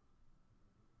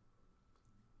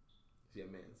 Yeah,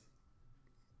 man's.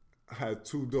 I had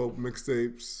 2 dope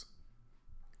mixtapes.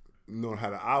 I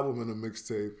had an album and a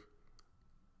mixtape.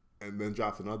 And then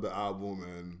dropped another album,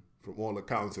 and from all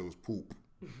accounts, it was poop.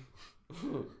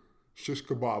 Shish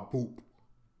kebab poop.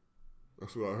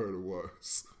 That's what I heard it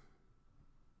was.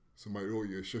 Somebody, oh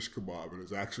yeah, shish kebab, and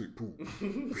it's actually poop.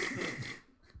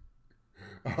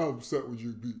 How upset would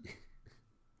you be?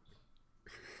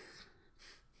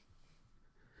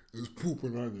 It's poop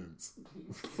and onions.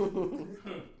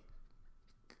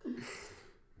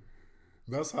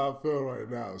 That's how I feel right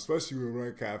now, especially with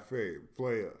Red Cafe.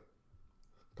 Player,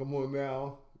 come on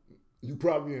now. You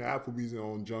probably in Applebee's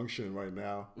on Junction right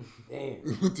now. Damn.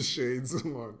 With the shades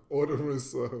on. Ordering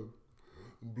some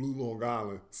Blue Long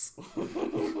Islands.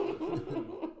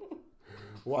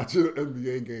 Watching an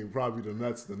NBA game, probably the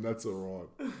Nets are on.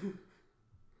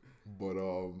 But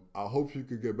I hope you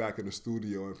could get back in the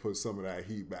studio and put some of that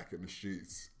heat back in the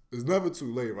streets. It's never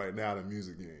too late right now in the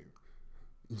music game.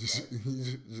 Just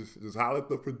holler at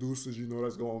the producers, you know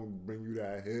that's going to bring you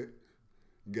that hit.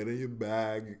 Get in your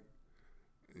bag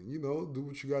and, do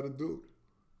what you got to do.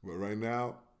 But right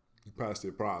now, you passed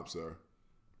your prime, sir.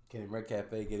 Can Red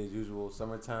Cafe get his usual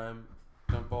summertime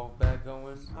jump off back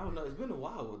going? I don't know. It's been a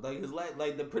while. Like his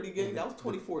the Pretty Gang, that was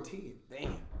 2014.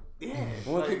 Damn. Yeah.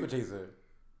 One Paper Chaser.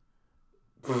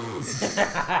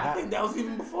 I think that was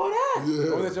even before that.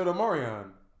 Yeah. When they showed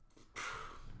Omarion.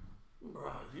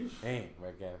 Bro, Damn,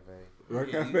 Red Cafe. Red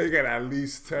Cafe got at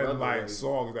least 10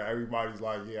 songs that everybody's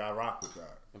like, yeah, I rock with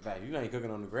that. In fact, you know you're cooking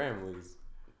on the gram, Liz.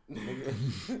 I haven't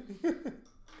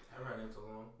heard him so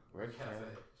long. Red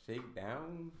Cafe. Shake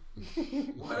down.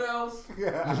 What else?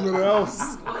 What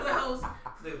else? What else?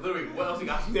 Literally, what else you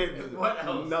got? What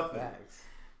else? Nothing.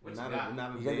 What you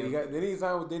got? You got Diddy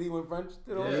sign with Diddy when French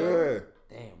did all that? Yeah.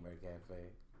 Damn, Red Cafe.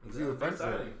 You see The what French big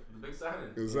said? signing. The big signing.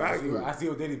 Exactly. I see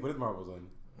what Diddy put his marbles on.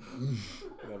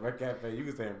 Red Cafe, you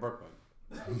can stay in Brooklyn.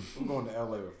 I'm going to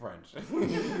LA with French.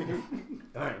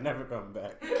 I ain't never coming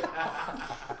back.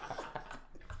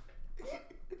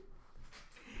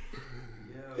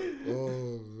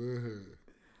 Oh, man.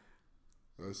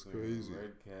 That's crazy.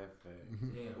 Red Cafe.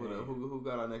 Damn, Who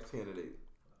got our next candidate?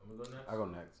 I'm gonna go next. I go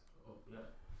next. Oh,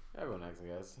 yeah. I go next, I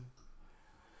guess.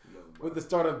 With the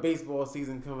start of baseball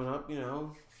season coming up,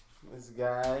 this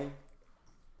guy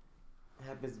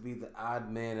happens to be the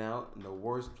odd man out and the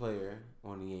worst player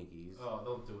on the Yankees. Oh,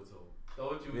 don't do it to him.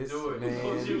 Don't you This do it. man-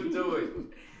 Don't you do it.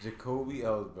 Jacoby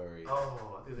Ellsbury.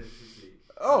 Oh, I think that's CC.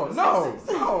 Oh no,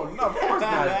 of course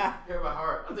not. Hear my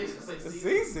heart. I think it's gonna say CC.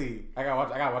 CC. I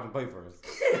gotta watch him play first.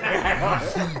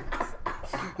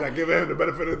 Like, give him the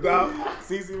benefit of the doubt.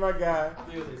 CC, my guy. I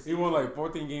think it's gonna say He won like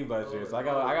 14 games last year, so I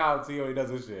gotta see how he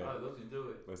does this year. Oh, don't you do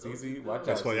it. But Don't CC, you do watch it.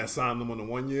 That's why I signed him on the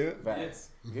 1 year. Facts.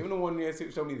 Give him the 1 year,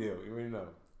 show me the deal. You already know.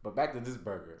 But back to this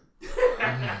burger.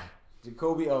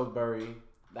 Jacoby Ellsbury,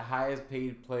 the highest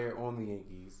paid player on the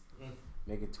Yankees,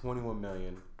 making $21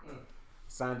 million.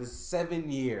 Signed a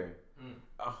 7-year,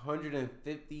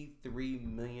 $153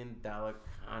 million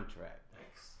contract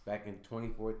back in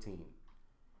 2014.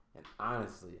 And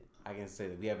honestly, I can say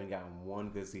that we haven't gotten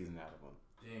one good season out of him.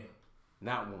 Damn.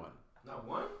 Not one. Not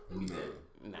one? He did.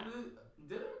 Nah. He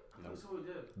did it? I think so he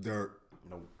did. Dirt.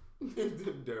 Nope.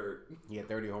 The dirt. He had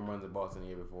 30 home runs in Boston the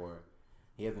year before.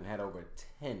 He hasn't had over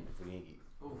 10 for the Yankees.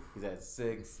 Oof. He's at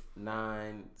 6,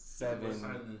 9, 7. He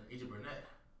signed Agent Burnett.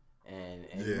 And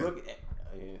Yeah. you look at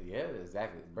Yeah,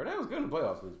 exactly. Burnett was good in the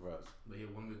playoffs, at least for us. But he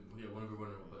had one good run in the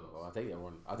playoffs. Well, I'll take that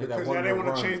one. Because y'all didn't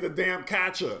want to change the damn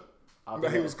catcher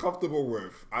that he was comfortable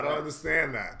with. I don't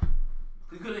understand that.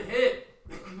 He couldn't hit.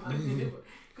 Couldn't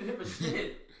hit for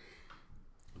shit.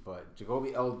 But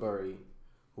Jacoby Ellsbury,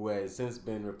 who has since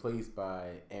been replaced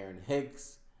by Aaron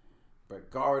Hicks, Brett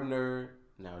Gardner,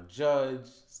 now Judge,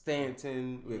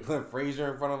 Stanton, with Clint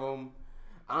Frazier in front of him.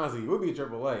 Honestly, he would be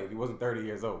AAA if he wasn't 30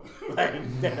 years old.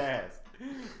 Like, dead ass.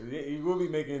 He would be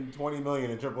making $20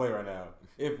 million in AAA right now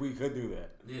if we could do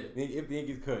that. Yeah. If the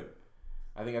Yankees could.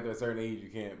 I think after a certain age, you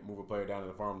can't move a player down to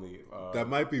the farm league. That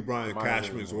might be Brian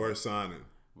Cashman's worst signing.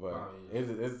 But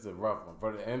it's a rough one.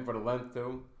 For the length,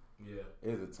 too. Yeah.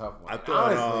 It's a tough one. I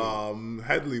thought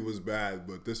Headley was bad,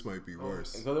 but this might be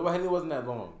worse. Because Headley wasn't that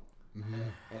long. Mm-hmm.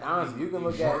 And honestly, you can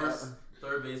look at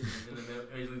third baseman in the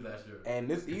Major League last year.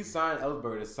 And he signed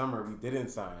Ellsbury this summer. We didn't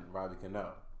sign Robbie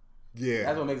Cano. Yeah,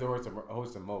 that's what makes it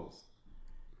worse the most.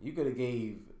 You could have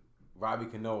gave Robbie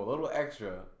Cano a little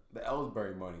extra, the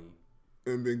Ellsbury money,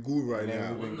 and been good right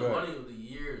now. It wasn't the money of the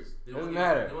years. Doesn't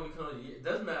matter. It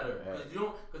doesn't matter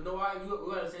because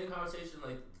we had the same conversation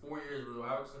like 4 years ago.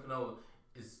 Robbie Cano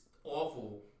is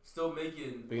awful. Still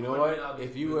making. But you know what?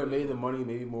 If you had made the money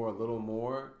maybe a little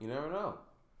more, you never know.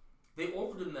 They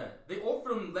offered him that. They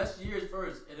offered him less years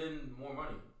first and then more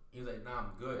money. He was like, "Nah,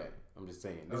 I'm good." Okay. I'm just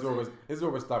saying. This is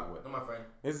what we're stuck with. No, my friend.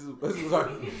 This is our.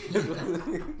 Hey,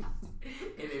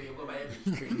 baby, I'm going to Miami.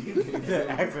 The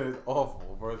accent is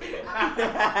awful, first of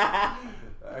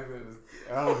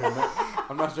all.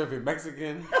 I'm not sure if you're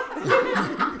Mexican.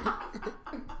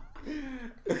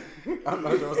 I'm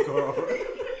not sure what's going on.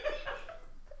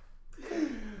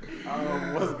 I don't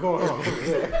know what's going on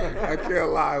there. I can't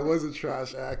lie, it was a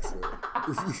trash accent.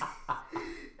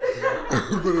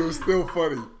 But it was still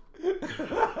funny.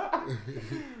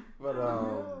 But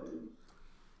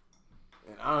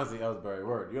and honestly,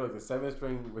 Ellsbury, you're like the 7th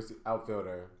string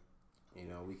outfielder. You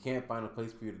know, we can't find a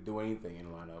place for you to do anything in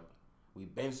the lineup. We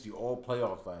benched you all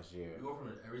playoffs last year. You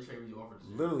offered every trade we offered.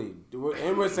 Literally,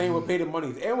 and we're saying we'll pay the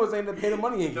money. And we're saying to pay the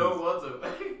money. No one wants it.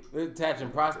 We're attaching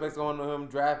prospects on him,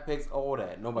 draft picks, all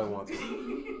that. Nobody wants it.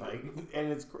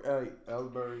 And it's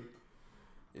Ellsbury.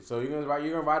 So you're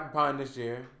gonna ride the pine this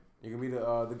year. You're gonna be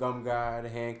the gum guy, the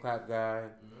hand clap guy.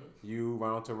 Mm-hmm. You,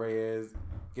 Ronald Torreyes,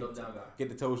 get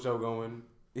the toe show going.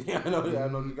 Yeah, I know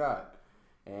you got.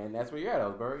 And that's where you're at,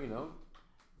 Ellsbury. You know,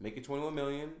 make it $21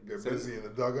 million. Get busy in the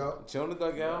dugout. Chill in the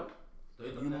dugout.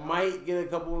 You might get a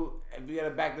couple. If you got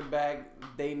a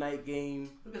back-to-back day-night game,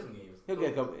 he'll get some games. He'll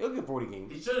get a couple. He'll get 40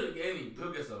 games. He shouldn't get any.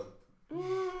 He'll get some.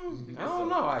 I don't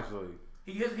know actually.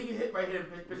 He can hit right here.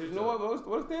 You know what?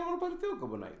 What if they want to play the field a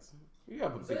couple nights? You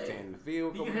got to put Big Stan in the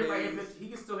field. He can hit right hand. He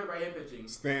can still hit right hand pitching.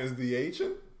 Stan's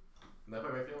DHing? No,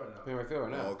 play right field right now. Playing right field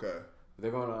right now. Oh, okay.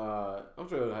 They're gonna. I'm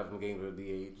sure they'll have some games with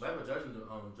DH. But I have a judge in the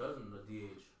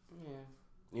DH. Yeah.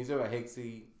 You still got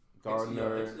Hicksy,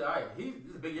 Gardner. Hicksy, all right. This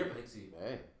is a big year for Hicksy.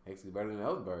 Hey, Hicksy better than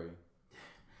Ellsbury.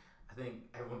 I think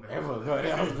everyone's better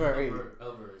than Ellsbury.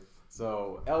 Ellsbury.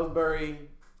 So Ellsbury,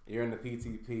 you're in the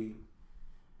PTP.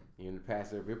 You're in the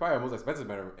passive. You're probably the most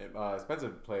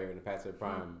expensive player in the passive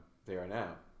prime there right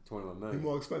now. $21 million. He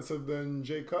more expensive than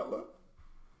Jay Cutler?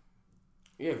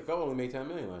 Yeah, Cutler only made $10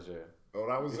 million last year. Oh,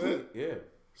 that was it? Yeah.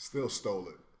 Still stole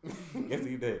it. Yes,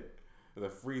 he did. It was a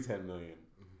free $10 million.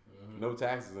 Mm-hmm. No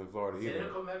taxes in Florida either.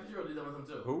 Tannehill come back this year or did that with him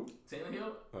too? Who?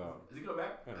 Tannehill? Oh. Is he coming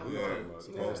back? Yeah,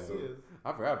 supposed to.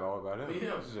 I forgot about him. Hey,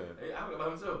 I forgot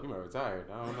about him too. He might have retired.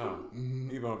 I don't know.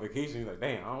 He been on vacation. He's like,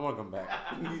 damn, I don't want to come back.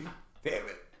 Damn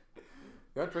it.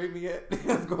 Y'all trade me yet?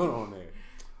 What's going on there?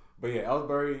 But yeah,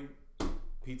 Ellsbury,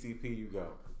 PTP, you go.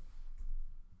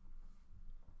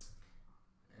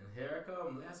 And here I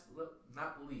come. Last but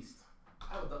not least,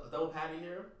 I have a double patty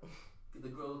here. The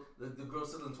grill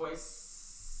sizzling twice.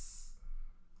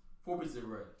 4 pieces of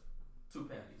bread, 2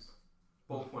 patties,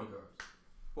 both point guards.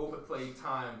 Both have played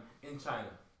time in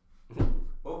China.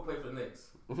 Both played for the Knicks.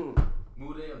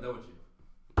 Moody, I'm done with you.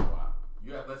 Wow.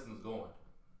 Your athleticism is going.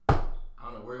 I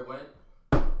don't know where it went.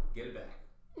 Get it back.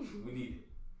 We need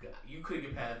it. You couldn't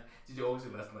get past DJ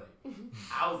Augustin last night.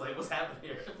 I was like, what's happening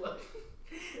here?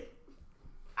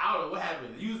 I don't know what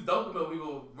happened. You was dunking on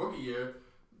people rookie year.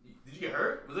 Did you get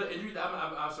hurt? Was there an injury that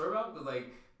I'm sure about? Because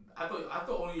like I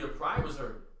thought only your pride was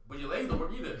hurt, but your legs don't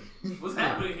work either. What's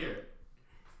happening here?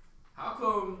 How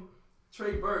come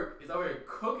Trey Burke is out here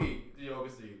cooking DJ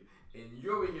Augustin and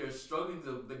you're over here struggling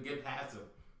to get past him,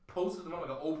 posting him up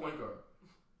like an old point guard?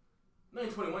 Not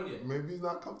even 21 yet. Maybe he's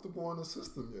not comfortable in the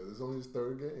system yet. It's only his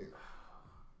 3rd game.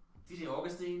 DJ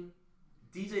Augustin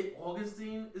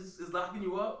is locking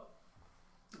you up?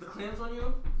 The clamps on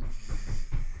you?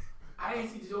 I I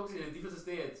ain't seen Jokes in a defensive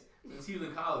stance since he was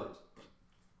in college.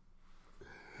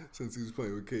 Since he was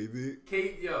playing with KD.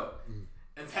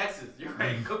 In Texas. You're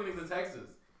right. Cooking things in Texas.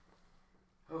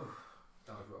 Oh,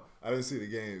 that was rough. I didn't see the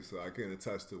game, so I can't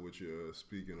attest to what you're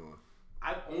speaking on.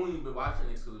 I've only been watching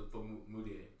it exclusively for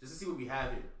Moody, just to see what we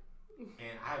have here.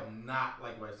 And I have not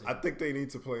liked what I've seen. I think they need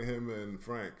to play him and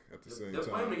Frank at the same time. They're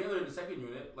playing together in the second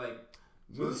unit. Like,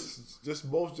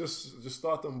 just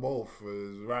start them both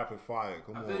as rapid fire.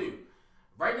 Come on. I tell you,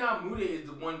 right now Moody is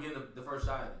the one getting the first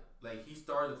shot at it. Like, he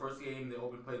started the first game. They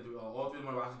opened play through all three of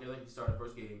them roster together. He started the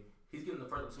first game. He's getting the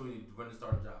first opportunity to run the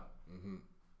starting job. Mm-hmm.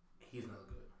 He's not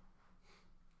good.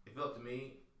 If it's up to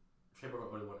me, Trey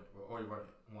Burke already won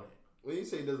it. When you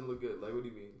say it doesn't look good, like what do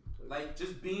you mean? Like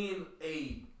just being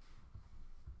a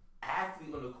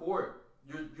athlete on the court,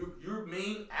 your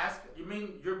main aspect,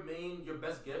 your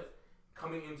best gift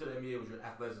coming into the NBA was your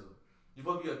athleticism. You're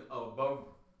supposed to be a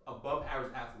above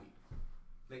average athlete,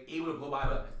 like able to blow by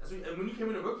others. And when you came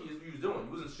in a rookie, that's what you was doing.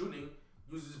 You wasn't shooting.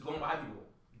 You was just blowing by people,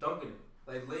 dunking it,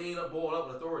 like laying up ball up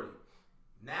with authority.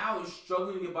 Now you're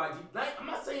struggling to get by. Like, I'm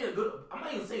not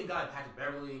even saying guy like Patrick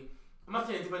Beverly. I'm not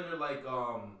saying a defender like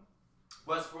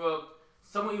Westbrook.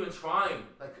 Someone even trying.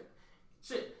 Like,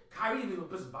 shit, Kyrie didn't even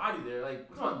put his body there. Like,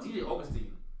 we're talking about DJ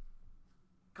Augustine.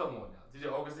 Come on now,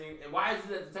 DJ Augustine. And why is it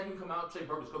that the second come out, Trey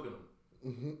Burke was cooking him?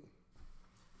 Mm-hmm.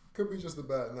 Could be just a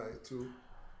bad night too.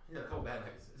 He had a couple bad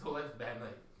nights. His whole life's a bad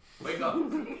night. Wake up.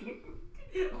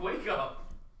 Wake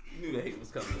up. You knew the hate was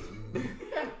coming.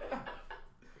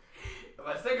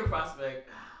 My second prospect,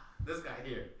 this guy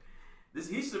here.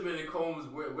 He should have been in Combs'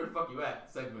 where the fuck you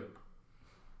at segment.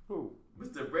 Who?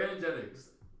 Mr. Brandon Jennings.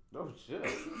 Oh shit.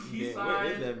 He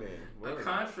signed a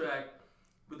contract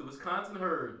with the Wisconsin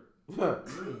Herd.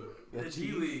 The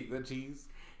G League. The cheese.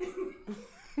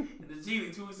 The G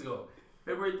League 2 weeks ago.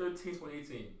 February 13th,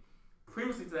 2018.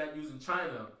 Previously to that, using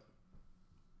China.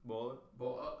 Baller?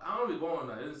 I don't know if he's balling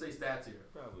or not. It doesn't say stats here.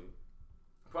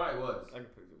 Probably was. I can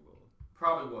picture baller.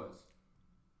 Probably was.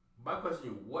 My question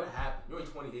is, what happened? You're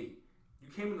only 28. You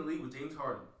came in the league with James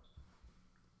Harden.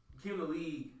 You came in the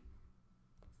league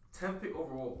 10th pick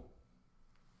overall.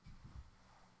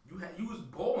 You was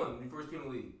balling when you first came in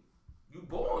the league. You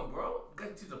balling, bro. You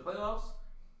got to the playoffs.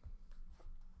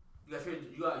 You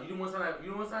didn't want to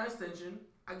sign an extension.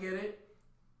 I get it.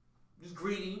 You was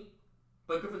greedy.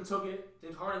 Blake Griffin took it.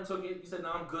 James Harden took it. You said,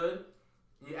 "No, I'm good."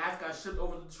 And your ass got shipped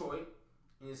over to Detroit,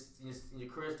 and your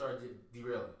career started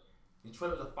derailing.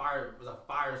 Detroit was a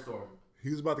firestorm. He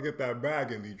was about to get that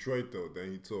bag in Detroit though.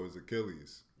 Then he tore his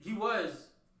Achilles. He was,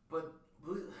 but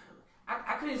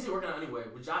I couldn't see it working out anyway.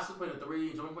 But Josh was playing the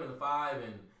 3, Jordan playing the 5,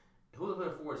 and who was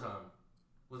playing the 4 time?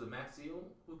 Was it Max Seal?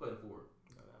 Who was playing the 4? No,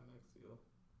 not Max Seal.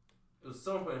 It was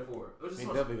someone playing the 4. It was just he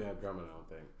definitely didn't have Drummond, I don't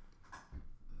think.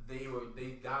 They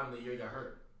got him the year he got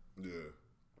hurt. Yeah.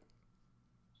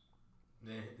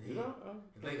 Then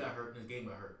they got hurt and his game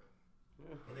got hurt.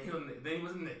 Yeah. And then he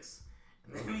was in the Knicks.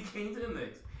 And then he came to the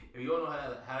Knicks. And you all know how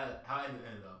it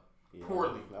ended up. Yeah,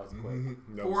 poorly. That was quick.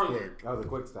 Mm-hmm. That was a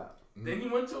quick stop. Mm-hmm. Then he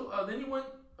went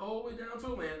all the way down to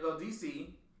Atlanta, DC.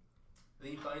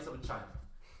 Then you found yourself in China.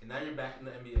 And now you're back in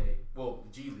the NBA. Well,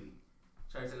 the G League.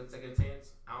 Trying to take a second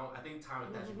chance. I think time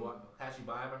will pass you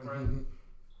by, my friend. Mm-hmm.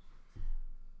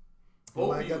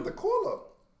 Both of you got the call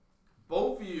up.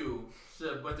 Both of you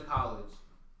should have went to college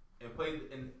and played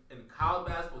in college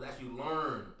basketball to actually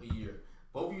learn a year.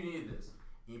 Both of you needed this.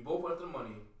 And you both went after the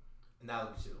money, and now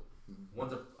look at you.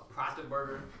 One's a prospect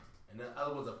burger, and the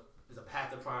other one's is a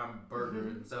path to prime burger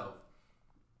himself.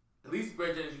 At least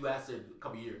Brandon Jennings, you lasted a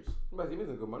couple years. But he made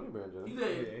some good money, Brandon Jennings. He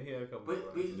did. Yeah, he had a couple.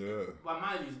 But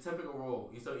mind you, he's a 10 pick overall.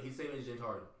 He's same as James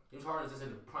Harden. James Harden is just in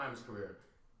the prime of his career.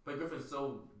 But Griffin's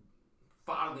so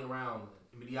following around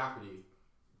in mediocrity.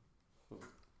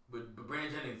 But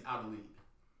Brandon Jennings out of the league.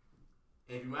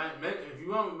 And if you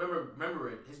want to remember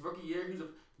it, his rookie year, he was the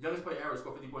youngest player ever to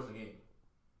score 50 points in a game.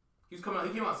 He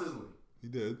came out sizzling. He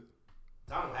did.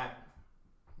 I don't know what happened.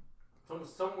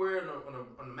 Somewhere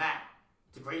on the map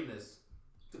to greatness,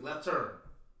 took left turn.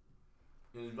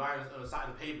 He was riding on the side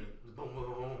of the pavement. It was boom,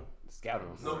 boom, boom. Scouting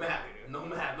report. No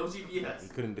map, no GPS. He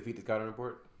couldn't defeat the scouting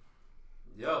report?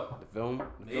 Yo.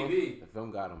 The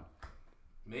film got him.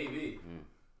 Maybe.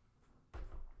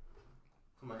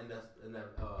 Come on, in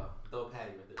that double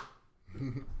patty right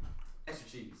there. Extra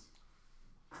cheese.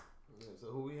 Yeah, so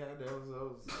who we had? That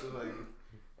was like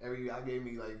I gave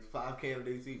me like 5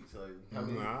 candidates each. Like how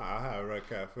many? I had Red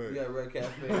Cafe. We had Red Cafe.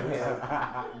 We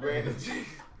had Brandon.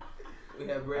 We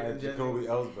had Brandon Jennings. Jacoby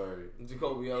Ellsbury.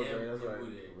 That's right.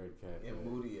 Red Cafe. And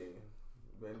Moutier.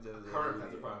 Brandon Jennings. Current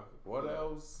has a problem. What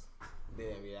else?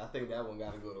 Damn, yeah. I think that one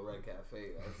got to go to Red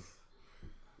Cafe.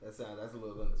 That's a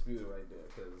little undisputed right there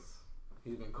because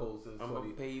he's been cold since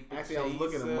 20. Actually, chaser. I was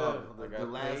looking him up. I The got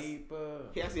last paper.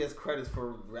 he actually has credits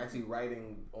for actually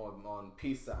writing on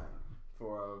Peace Sign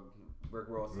for Rick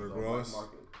Ross's Rick Black Ross?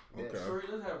 Market. Yeah. Okay. I'm sure he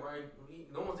does have writing.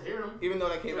 No one's hear him. Even though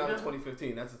that came out in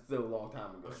 2015, that's still a long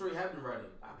time ago. I'm sure he had been writing.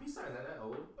 Peace Sign's not that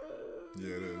old.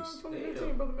 Yeah, it is.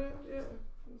 2015, brother man. Yeah,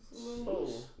 it's a little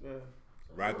old. Yeah.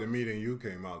 Right, the Meeting You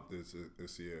came out this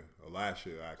year, or last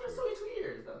year It's actually. only 2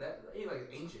 years. No, that ain't like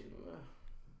ancient.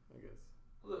 I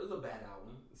guess. It's a bad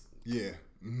album. Yeah.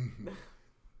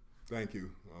 Thank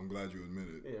you. I'm glad you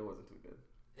admitted. Yeah, it wasn't too good.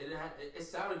 It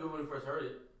sounded good when we first heard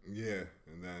it. Yeah,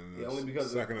 and then Only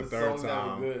because second the or third songs that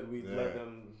time, were good, we yeah. let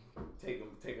them take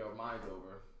our minds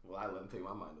over. Well, I let them take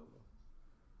my mind over.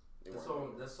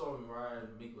 That song Mariah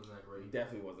and Meek wasn't that great. It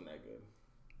definitely wasn't that good.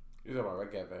 You talking about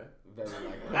Red Cafe? Very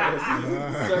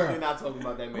like certainly not talking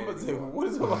about that man. What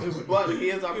is it? But he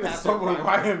is our pastor. Someone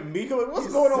Ryan Meek?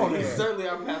 What's going on He's here? certainly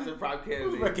our pastor prime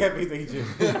candidate. Red Cafe's agent.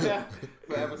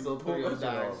 For episode 3 of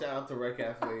Dying. Shout out to Red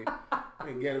Cafe. He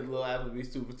can get his little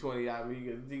Applebee's 2 for $20. I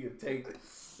mean, he could take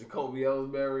the Kobe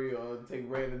Ellsbury or take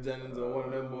Brandon Jennings or one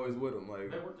of them boys with him.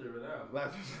 Like, Man, what the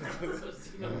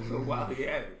hell? while he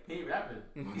had it. He ain't rapping.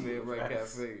 Man, Red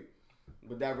Cafe.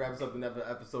 But that wraps up another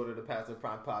episode of the Pastor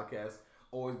Prime Podcast.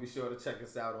 Always be sure to check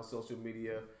us out on social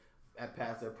media at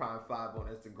Pastor Prime 5 on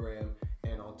Instagram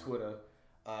and on Twitter.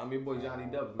 I'm your boy Johnny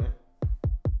Dubs, man.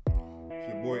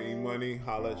 It's your boy E Money.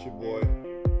 Holla at your boy.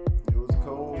 It was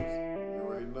cold.